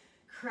toes.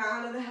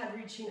 Crown of the head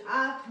reaching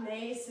up,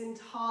 nice and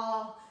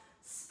tall.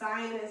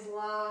 Spine is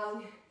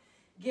long.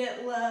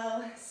 Get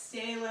low,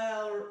 stay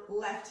low.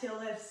 Left heel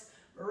lifts,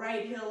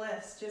 right heel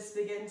lifts. Just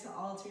begin to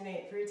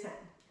alternate for 10.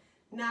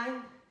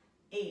 9,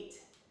 8,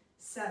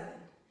 7,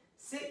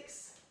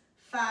 6,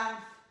 5,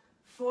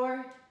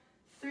 4,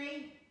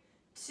 3,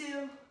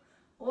 2,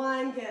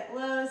 1. Get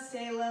low,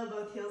 stay low.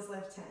 Both heels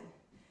lift 10.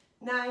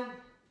 9,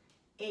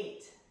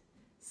 8,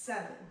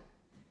 7,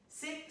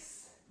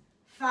 6,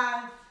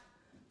 5,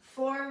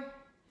 4,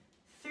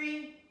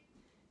 3,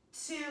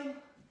 2,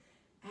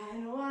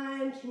 and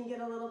 1. Can you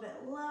get a little bit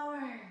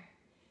lower?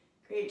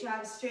 Great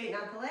job. Straighten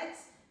out the legs.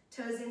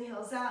 Toes in,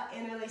 heels out.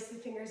 Interlace the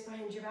fingers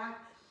behind your back.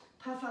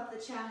 Puff up the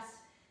chest.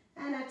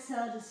 And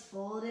exhale, just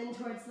fold in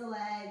towards the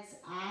legs.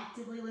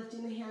 Actively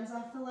lifting the hands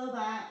off the low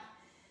back.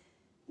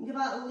 Think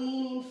about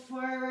leaning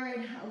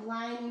forward,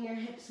 aligning your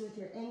hips with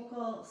your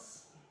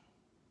ankles.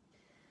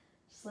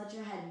 Just let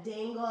your head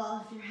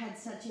dangle if your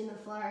head's touching the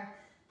floor.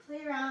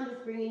 Play around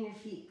with bringing your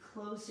feet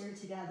closer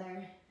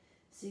together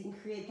so you can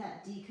create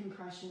that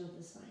decompression of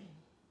the spine.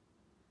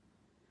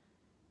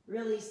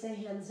 Release the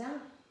hands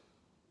down.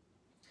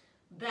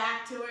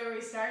 Back to where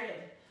we started.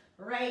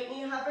 Right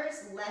knee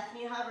hovers, left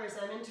knee hovers.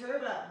 I'm in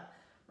turbo.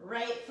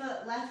 Right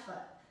foot, left foot.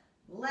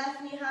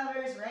 Left knee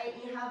hovers, right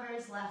knee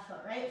hovers, left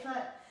foot, right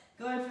foot.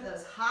 Going for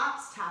those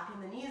hops,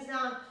 tapping the knees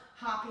down,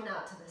 hopping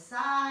out to the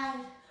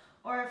side.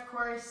 Or of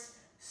course,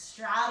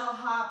 straddle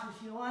hop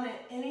if you want it.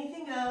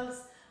 Anything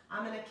goes.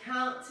 I'm going to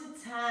count to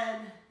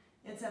 10.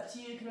 It's up to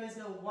you. You can always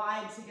go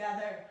wide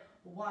together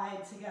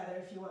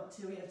if you want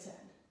to. We have 10.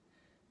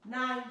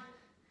 9,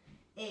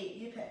 8,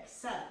 you pick.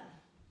 7,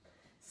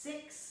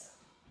 6,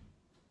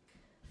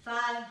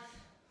 5,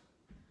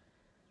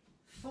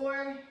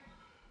 4,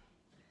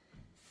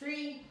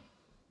 3,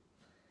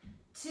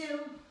 2,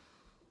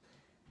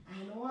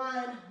 and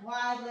 1.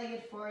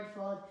 Wide-legged forward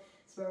fold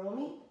is where we'll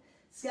meet.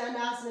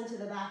 Skandasana to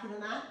the back of the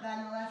mat.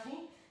 Bend the left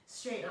knee.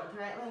 Straighten out the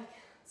right leg.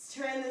 Let's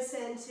turn this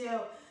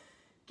into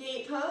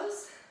gate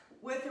pose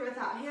with or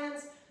without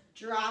hands.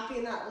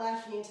 Dropping that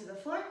left knee to the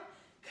floor.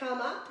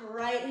 Come up.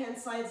 Right hand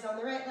slides down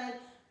the right leg.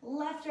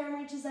 Left arm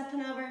reaches up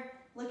and over.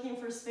 Looking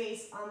for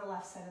space on the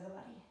left side of the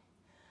body.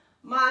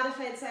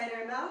 Modified side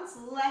arm balance.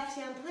 Left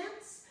hand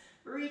plants.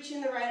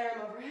 Reaching the right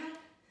arm overhead.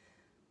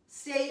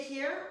 Stay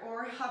here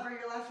or hover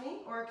your left knee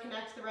or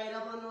connect the right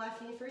elbow and the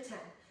left knee for 10.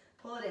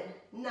 Pull it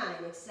in. 9,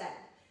 extend.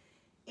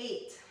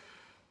 8,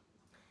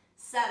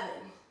 7,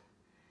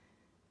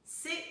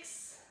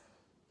 6,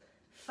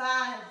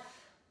 5,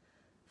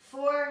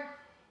 4,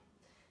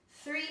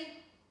 3,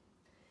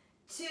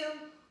 2,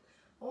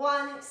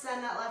 1.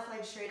 Extend that left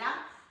leg straight out.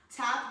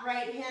 Tap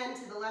right hand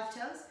to the left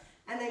toes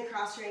and then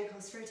cross your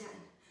ankles for 10.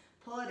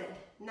 Pull it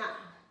in. 9,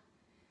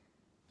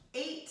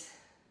 8,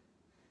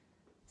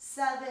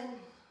 7,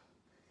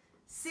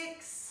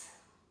 6,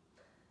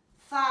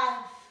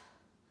 5,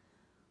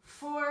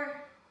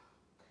 4,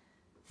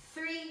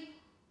 3,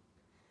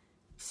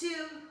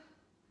 2,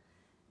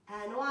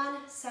 and 1.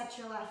 Set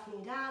your left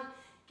knee down.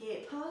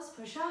 Gate pose,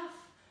 push off.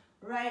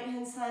 Right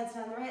hand slides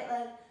down the right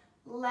leg.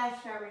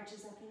 Left arm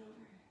reaches up and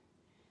over.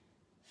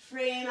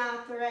 Frame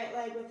out the right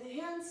leg with the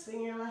hands.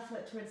 Swing your left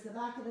foot towards the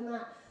back of the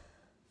mat.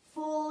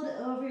 Fold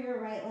over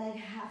your right leg,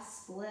 half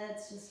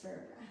splits just for a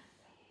breath.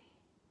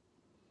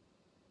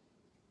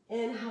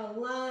 Inhale,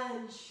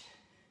 lunge.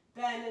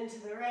 Bend into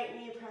the right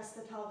knee, press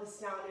the pelvis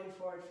down and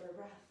forward for a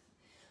breath.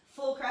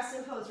 Full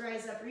crescent pose,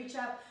 rise up, reach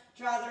up,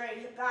 draw the right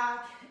hip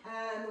back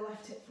and the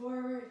left hip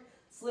forward.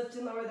 Let's lift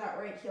and lower that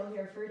right heel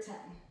here for 10.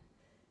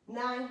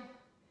 9,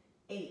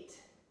 8,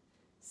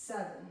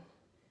 7,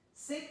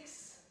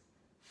 6,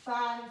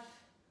 5,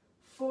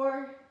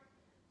 4,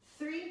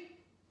 3,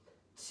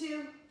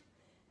 2,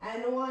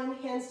 and 1.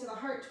 Hands to the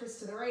heart, twist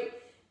to the right.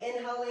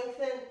 Inhale,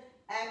 lengthen.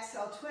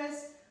 Exhale,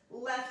 twist.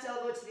 Left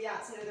elbow to the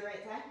outside of the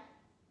right thigh.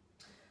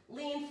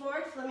 Lean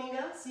forward,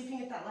 flamingo. See if you can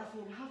get that left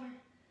knee to hover.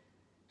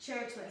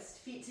 Chair twist,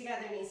 feet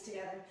together, knees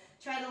together.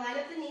 Try to line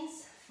up the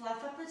knees,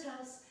 fluff up the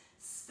toes,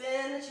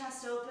 spin the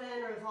chest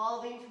open,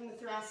 revolving from the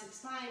thoracic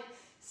spine.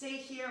 Stay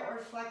here or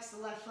flex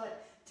the left foot.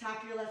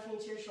 Tap your left knee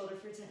to your shoulder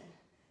for 10.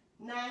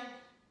 9,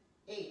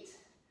 8,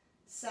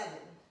 7,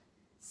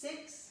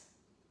 6,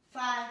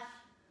 5,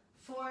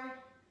 4,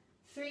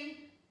 3,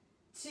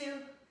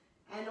 2,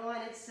 and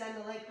 1. Extend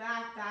the leg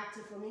back, back to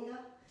flamingo.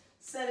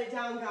 Set it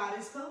down,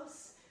 goddess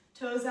pose.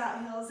 Toes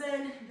out, heels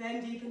in,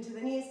 bend deep into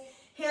the knees.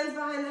 Hands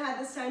behind the head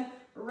this time.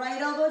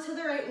 Right elbow to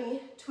the right knee,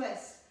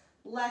 twist.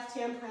 Left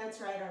hand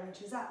plants, right arm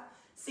reaches up.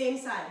 Same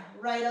side,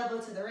 right elbow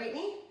to the right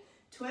knee,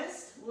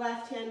 twist.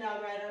 Left hand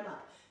down, right arm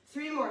up.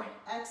 3 more.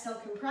 Exhale,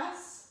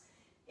 compress.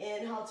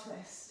 Inhale,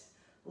 twist.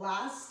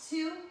 Last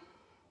 2.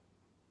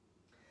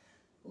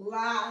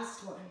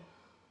 Last 1.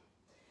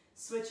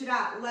 Switch it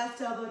out.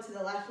 Left elbow to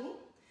the left knee.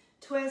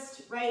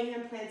 Twist. Right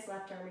hand plants,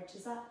 left arm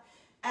reaches up.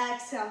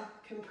 Exhale,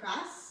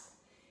 compress.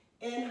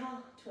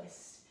 Inhale,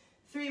 twist.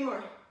 3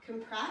 more.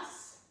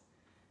 Compress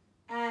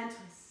and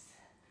twist.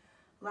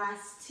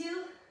 Last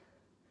 2.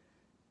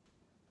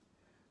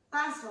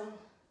 Last 1.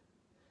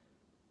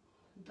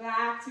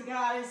 Back to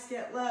goddess.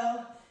 Get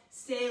low.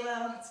 Stay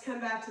low. Let's come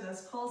back to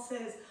those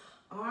pulses.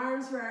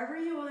 Arms wherever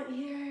you want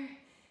here.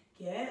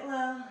 Get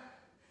low.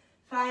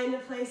 Find a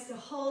place to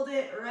hold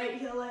it. Right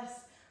heel lifts.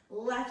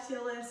 Left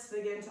heel lifts.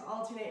 Begin to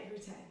alternate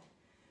for 10.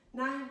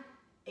 9,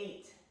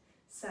 8,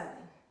 7,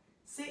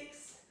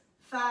 6,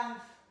 5,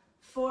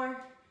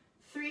 4,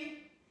 3,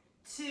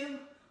 2,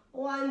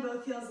 1.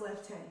 Both heels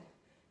lift. 10,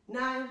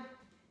 9,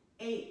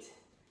 8,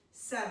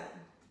 7,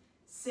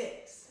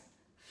 6,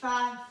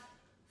 5,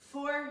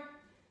 4,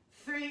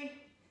 3,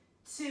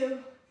 2,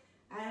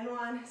 and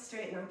 1.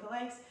 Straighten out the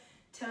legs.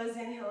 Toes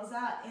in, heels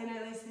out.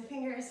 Interlace the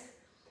fingers.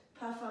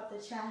 Puff up the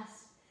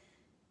chest.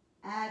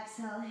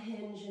 Exhale,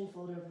 hinge and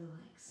fold over the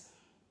legs.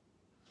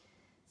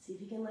 See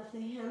if you can lift the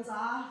hands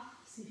off.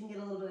 See if you can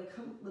get a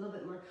little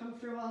bit more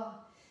comfortable.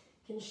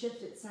 You can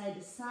shift it side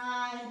to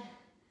side.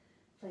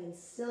 Find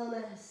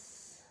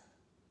stillness.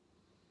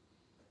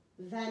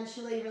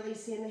 Eventually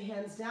releasing the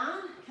hands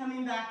down.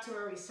 Coming back to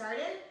where we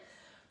started.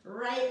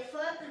 Right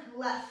foot,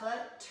 left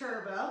foot,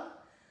 turbo.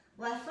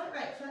 Left foot,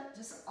 right foot,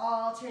 just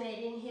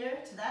alternating here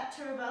to that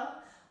turbo,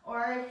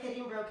 or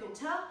hitting broken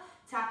toe,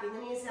 tapping the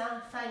knees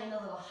down, finding a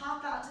little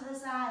hop out to the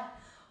side,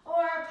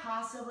 or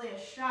possibly a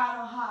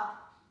straddle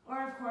hop,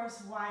 or of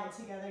course wide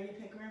together. You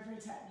pick one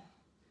for 10.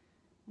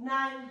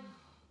 9,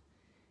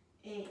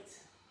 8,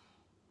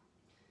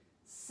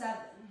 7,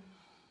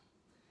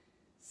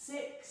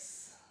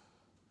 6,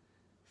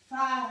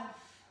 5,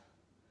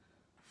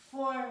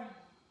 4,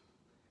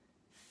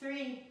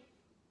 3,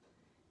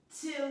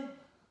 2,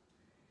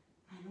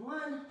 and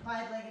 1.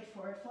 Wide-legged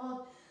forward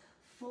fold.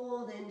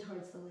 Fold in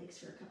towards the legs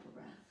for a couple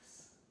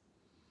breaths.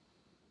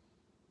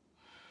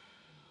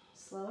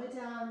 Slow it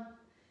down.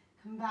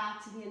 Come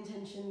back to the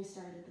intention we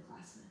started the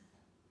class with.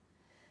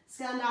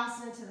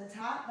 Skandasana to the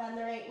top. Bend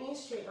the right knee.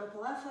 Straighten out the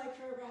left leg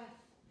for a breath.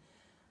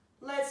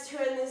 Let's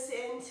turn this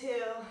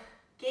into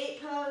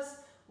gate pose.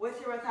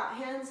 With or without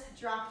hands.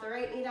 Drop the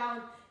right knee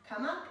down.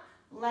 Come up.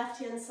 Left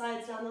hand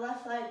slides down the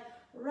left leg.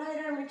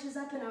 Right arm reaches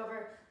up and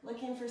over.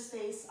 Looking for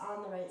space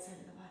on the right side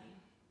of the body.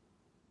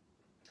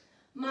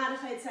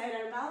 Modified side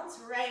arm balance,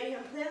 right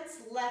hand plants,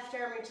 left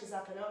arm reaches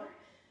up and over.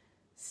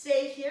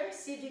 Stay here,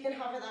 see if you can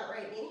hover that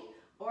right knee,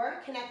 or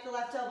connect the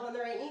left elbow on the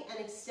right knee and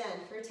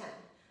extend for 10.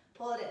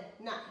 Pull it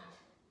in, 9,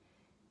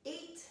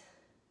 8,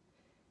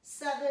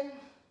 7,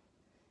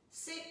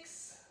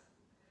 6,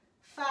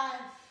 5,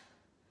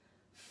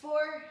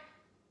 4,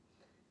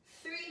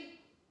 3,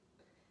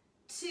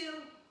 2,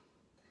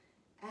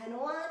 and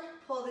 1.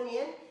 Pull the knee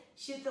in,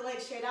 shoot the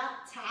leg straight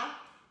out, tap,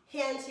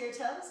 hand to your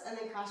toes, and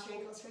then cross your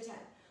ankles for 10.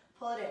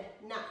 Pull it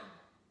in, 9,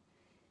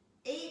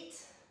 8,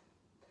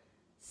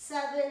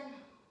 7,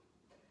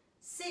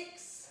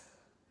 6,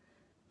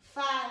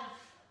 5,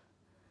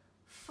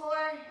 4,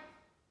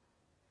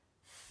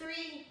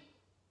 3,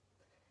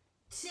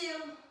 2,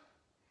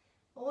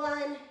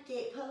 1.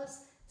 Gate pose.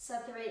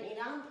 Set the right knee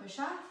down, push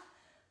off.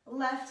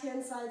 Left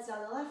hand slides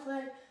down the left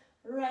leg,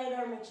 right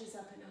arm reaches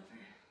up and over.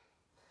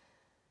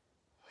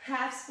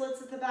 Half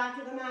splits at the back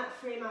of the mat,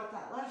 frame out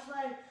that left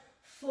leg.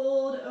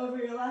 Fold over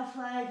your left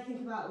leg,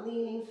 think about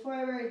leaning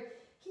forward,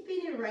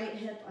 keeping your right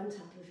hip on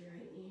top of your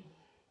right knee.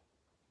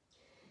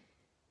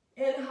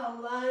 Inhale,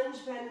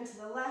 lunge, bend into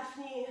the left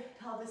knee,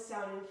 pelvis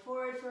down and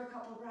forward for a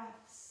couple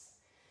breaths.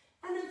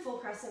 And then full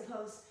crescent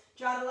pose.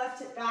 Draw the left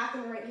hip back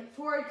and the right hip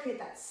forward, create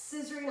that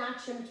scissoring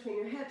action between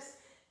your hips,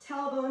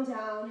 tailbone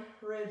down,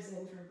 ribs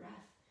in for a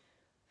breath.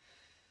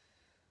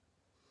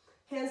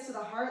 Hands to the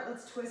heart,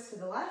 let's twist to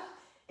the left.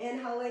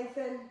 Inhale,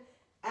 lengthen.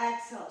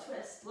 Exhale,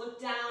 twist.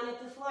 Look down at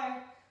the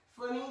floor.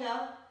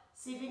 Flamingo.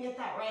 See if you can get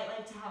that right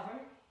leg to hover.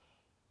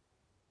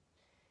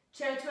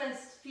 Chair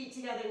twist. Feet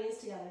together, knees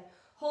together.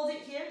 Hold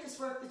it here. Just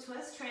work the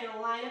twist. Try to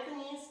line up the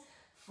knees.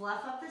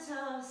 Fluff up the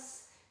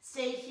toes.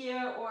 Stay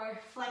here or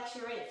flex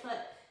your right foot.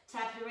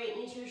 Tap your right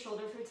knee to your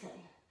shoulder for 10.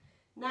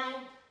 9,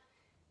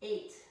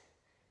 8,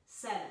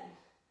 7,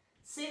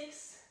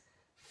 6,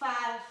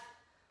 5,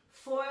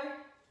 4,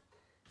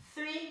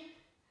 3,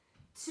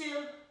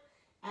 2,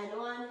 and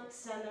 1,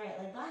 extend the right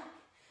leg back.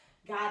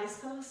 Goddess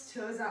pose,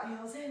 toes out,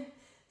 heels in.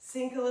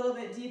 Sink a little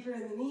bit deeper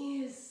in the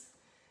knees.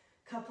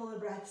 Couple of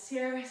breaths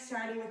here,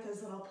 starting with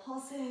those little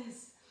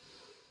pulses.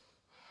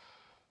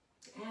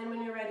 And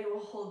when you're ready, we'll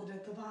hold it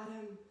at the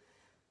bottom.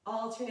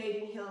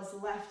 Alternating heels,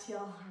 left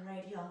heel,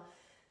 right heel.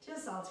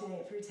 Just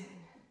alternate for 10.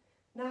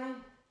 9,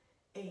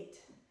 8,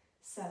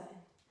 7,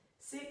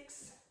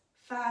 6,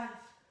 5,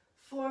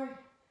 4,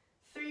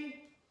 3,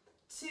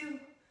 2,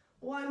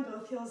 1.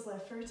 Both heels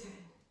lift for 10.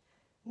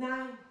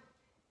 9,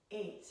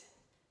 8,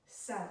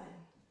 7,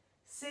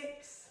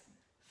 6,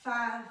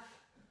 5,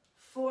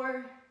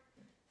 4,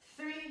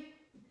 3,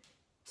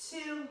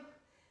 2,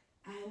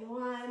 and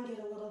 1. Get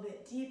a little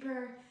bit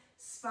deeper.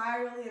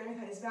 Spiral the inner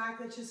thighs back.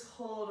 Let's just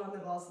hold on the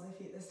balls of the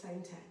feet this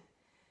time. 10,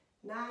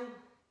 9,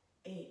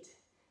 8,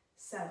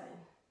 7,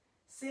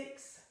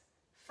 6,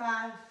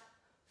 5,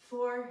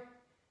 4,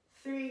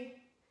 3,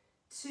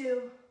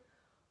 2,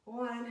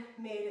 1.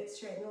 Made it.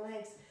 Straighten the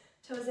legs.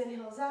 Toes in,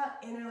 heels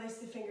out. Interlace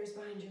the fingers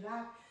behind your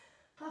back.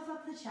 Puff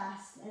up the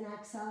chest and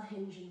exhale,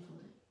 hinge and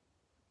fold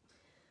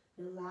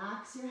it.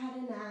 Relax your head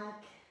and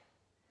neck.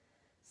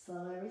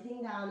 Slow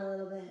everything down a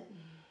little bit.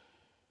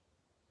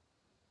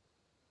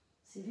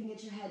 See if you can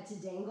get your head to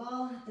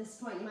dangle. At this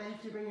point, you might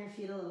have to bring your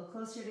feet a little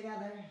closer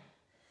together.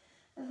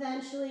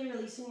 Eventually,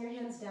 releasing your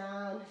hands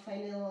down,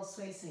 finding a little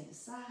sway side to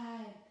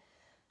side.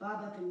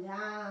 Bob up and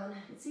down.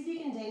 Let's see if you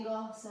can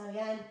dangle. So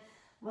again,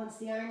 once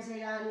the arms are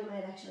down, you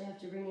might actually have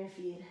to bring your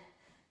feet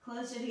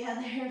closer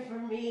together. For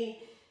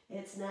me,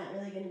 it's not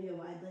really going to be a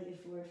wide-legged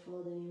forward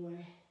fold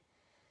anymore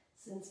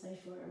since my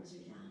forearms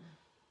are down.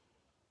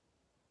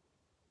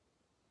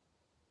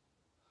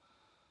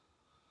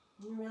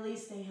 And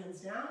release the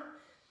hands down.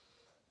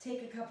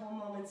 Take a couple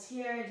moments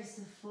here just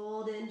to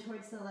fold in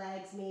towards the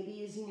legs, maybe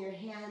using your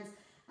hands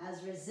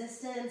as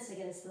resistance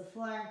against the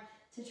floor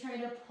to try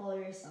to pull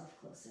yourself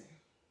closer.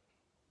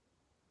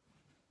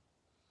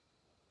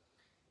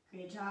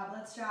 Great job.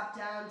 Let's drop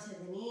down to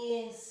the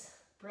knees,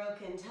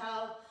 broken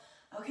toe.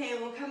 Okay,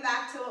 we'll come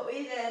back to what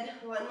we did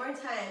one more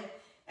time.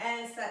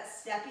 And it's that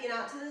stepping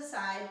out to the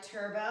side,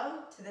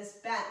 turbo, to this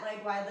bent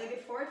leg,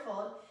 wide-legged forward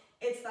fold.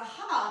 It's the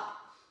hop,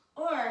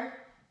 or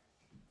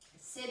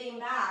sitting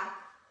back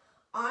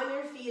on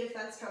your feet if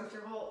that's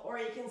comfortable, or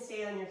you can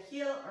stay on your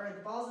heel or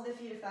the balls of the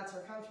feet if that's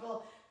more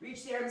comfortable.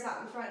 Reach the arms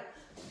out in front.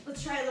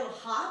 Let's try a little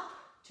hop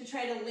to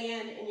try to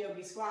land in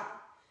yogi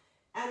squat.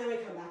 And then we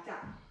come back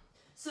down.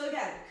 So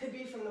again, could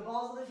be from the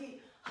balls of the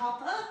feet,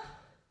 hop up,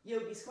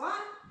 yogi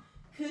squat.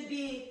 Could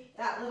be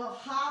that little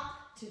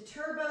hop to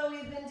turbo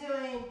we've been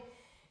doing.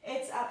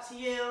 It's up to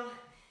you,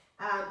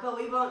 but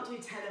we won't do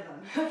 10 of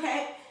them,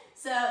 okay?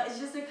 So it's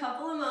just a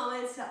couple of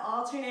moments to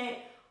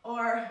alternate,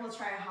 or we'll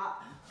try a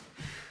hop.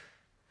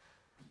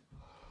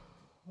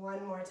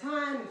 One more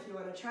time if you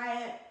want to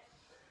try it.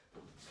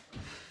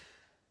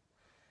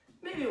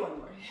 Maybe one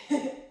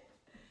more.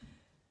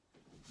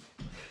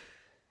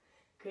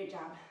 Great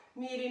job.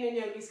 Meeting in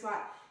yogi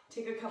squat.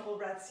 Take a couple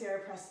breaths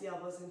here, press the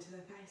elbows into the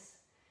thighs.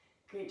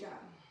 Great job.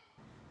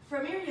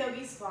 From your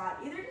yogi squat,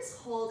 either just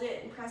hold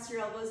it and press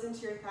your elbows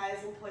into your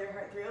thighs and pull your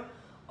heart through,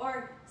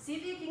 or see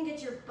if you can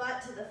get your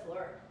butt to the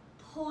floor,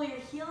 pull your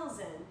heels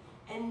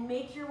in, and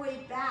make your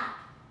way back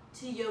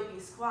to yogi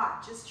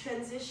squat, just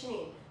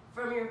transitioning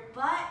from your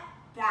butt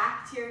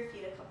back to your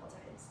feet a couple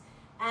times.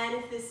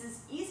 And if this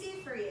is easy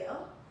for you,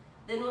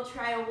 then we'll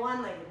try a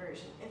one-legged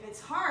version. If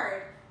it's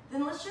hard,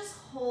 then let's just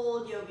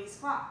hold yogi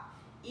squat.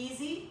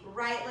 Easy,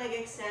 right leg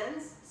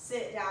extends,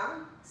 sit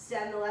down,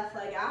 extend the left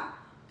leg out,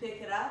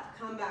 pick it up,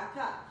 come back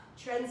up.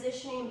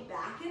 Transitioning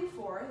back and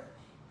forth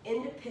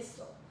into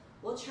pistol.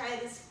 We'll try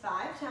this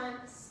 5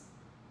 times.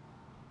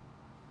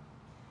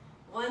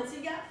 Once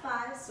you get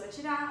 5, switch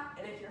it out.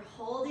 And if you're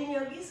holding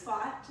yogi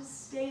squat,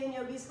 just stay in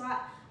yogi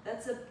squat.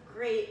 That's a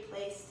great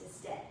place to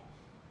stay.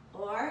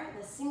 Or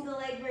the single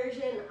leg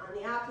version on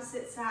the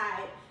opposite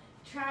side,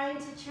 trying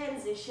to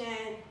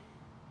transition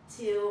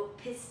to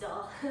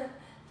pistol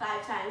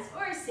 5 times,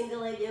 or a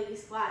single leg yogi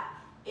squat.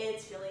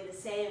 It's really the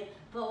same,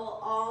 but we'll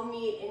all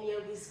meet in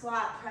yogi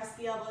squat. Press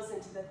the elbows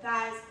into the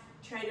thighs,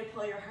 try to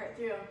pull your heart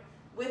through.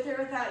 With or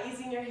without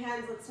using your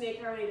hands, let's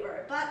make our way to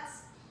our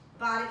butts.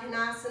 Baddha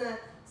Konasana,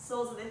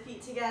 soles of the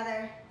feet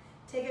together.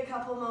 Take a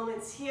couple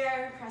moments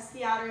here, press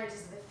the outer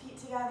edges of the feet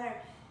together.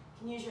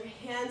 You can use your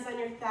hands on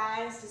your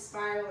thighs to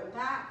spiral them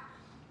back,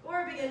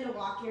 or begin to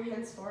walk your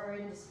hands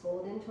forward and just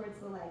fold in towards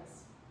the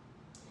legs.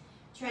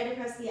 Try to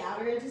press the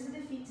outer edges of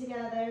the feet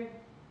together.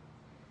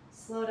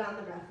 Slow down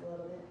the breath a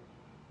little bit.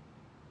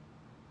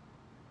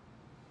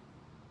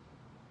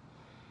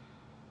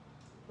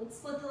 Let's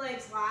split the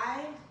legs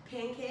wide,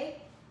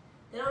 pancake.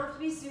 They don't have to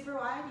be super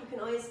wide. You can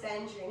always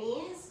bend your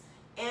knees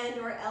and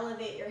or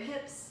elevate your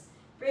hips.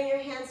 Bring your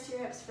hands to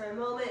your hips for a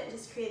moment.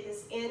 Just create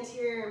this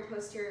anterior and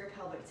posterior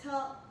pelvic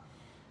tilt.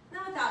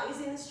 Now without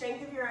using the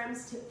strength of your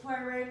arms, tip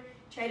forward.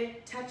 Try to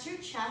touch your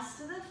chest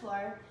to the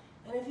floor.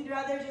 And if you'd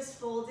rather just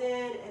fold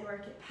in and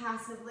work it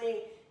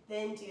passively,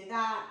 then do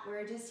that.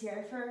 We're just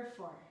here for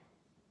 4,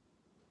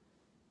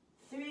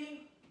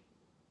 3,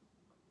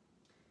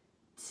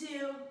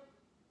 2,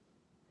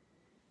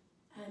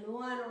 and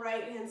 1.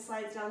 Right hand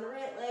slides down the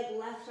right leg,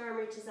 left arm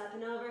reaches up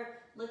and over,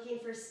 looking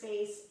for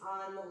space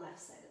on the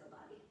left side of the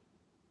body.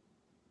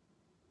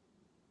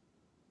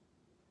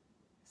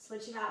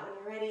 Switch it out when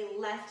you're ready.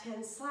 Left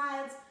hand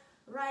slides,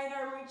 right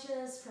arm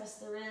reaches, press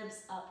the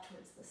ribs up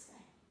towards the sky.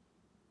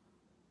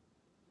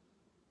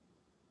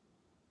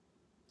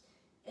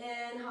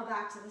 Inhale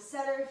back to the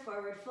center,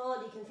 forward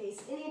fold. You can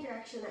face any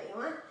direction that you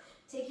want.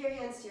 Take your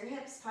hands to your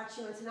hips,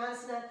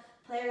 Paschimottanasana.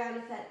 Play around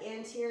with that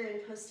anterior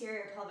and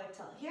posterior pelvic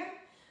tilt here.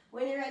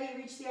 When you're ready,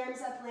 reach the arms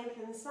up,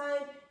 lengthen the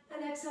spine,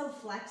 and exhale,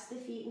 flex the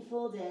feet and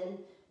fold in.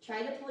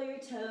 Try to pull your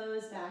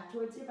toes back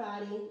towards your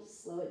body.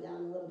 Slow it down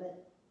a little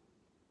bit.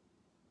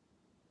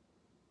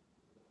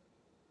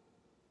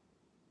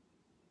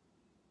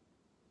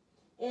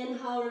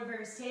 Inhale,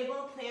 reverse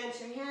table. Plant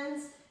your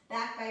hands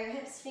back by your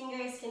hips.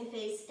 Fingers can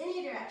face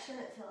any direction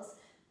that feels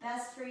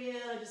best for you.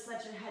 Just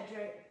let your head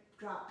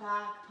drop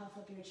back, puff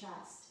up your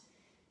chest.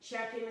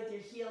 Check in with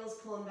your heels,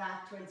 pull them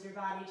back towards your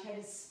body. Try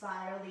to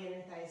spiral the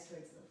inner thighs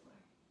towards the floor.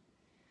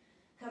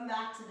 Come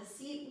back to the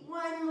seat.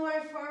 One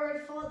more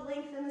forward fold,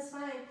 lengthen the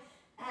spine.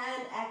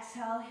 And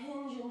exhale,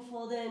 hinge and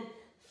fold in.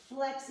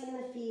 Flexing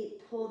the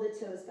feet, pull the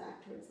toes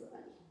back towards the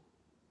body.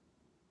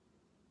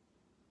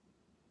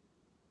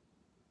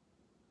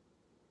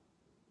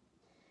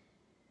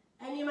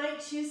 And you might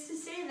choose to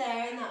stay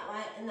there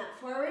in that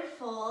forward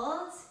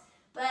fold.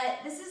 But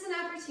this is an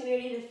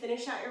opportunity to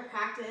finish out your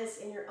practice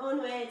in your own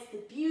way. It's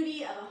the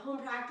beauty of a home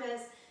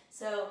practice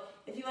So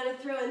if you want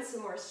to throw in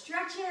some more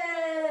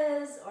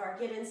stretches or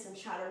get in some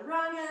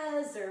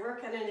chaturangas or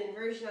work on an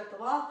inversion at the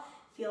wall,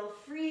 feel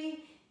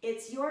free.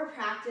 It's your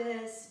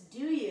practice, do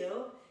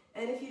you?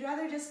 And if you'd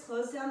rather just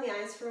close down the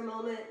eyes for a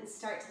moment and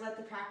start to let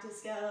the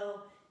practice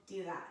go,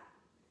 do that.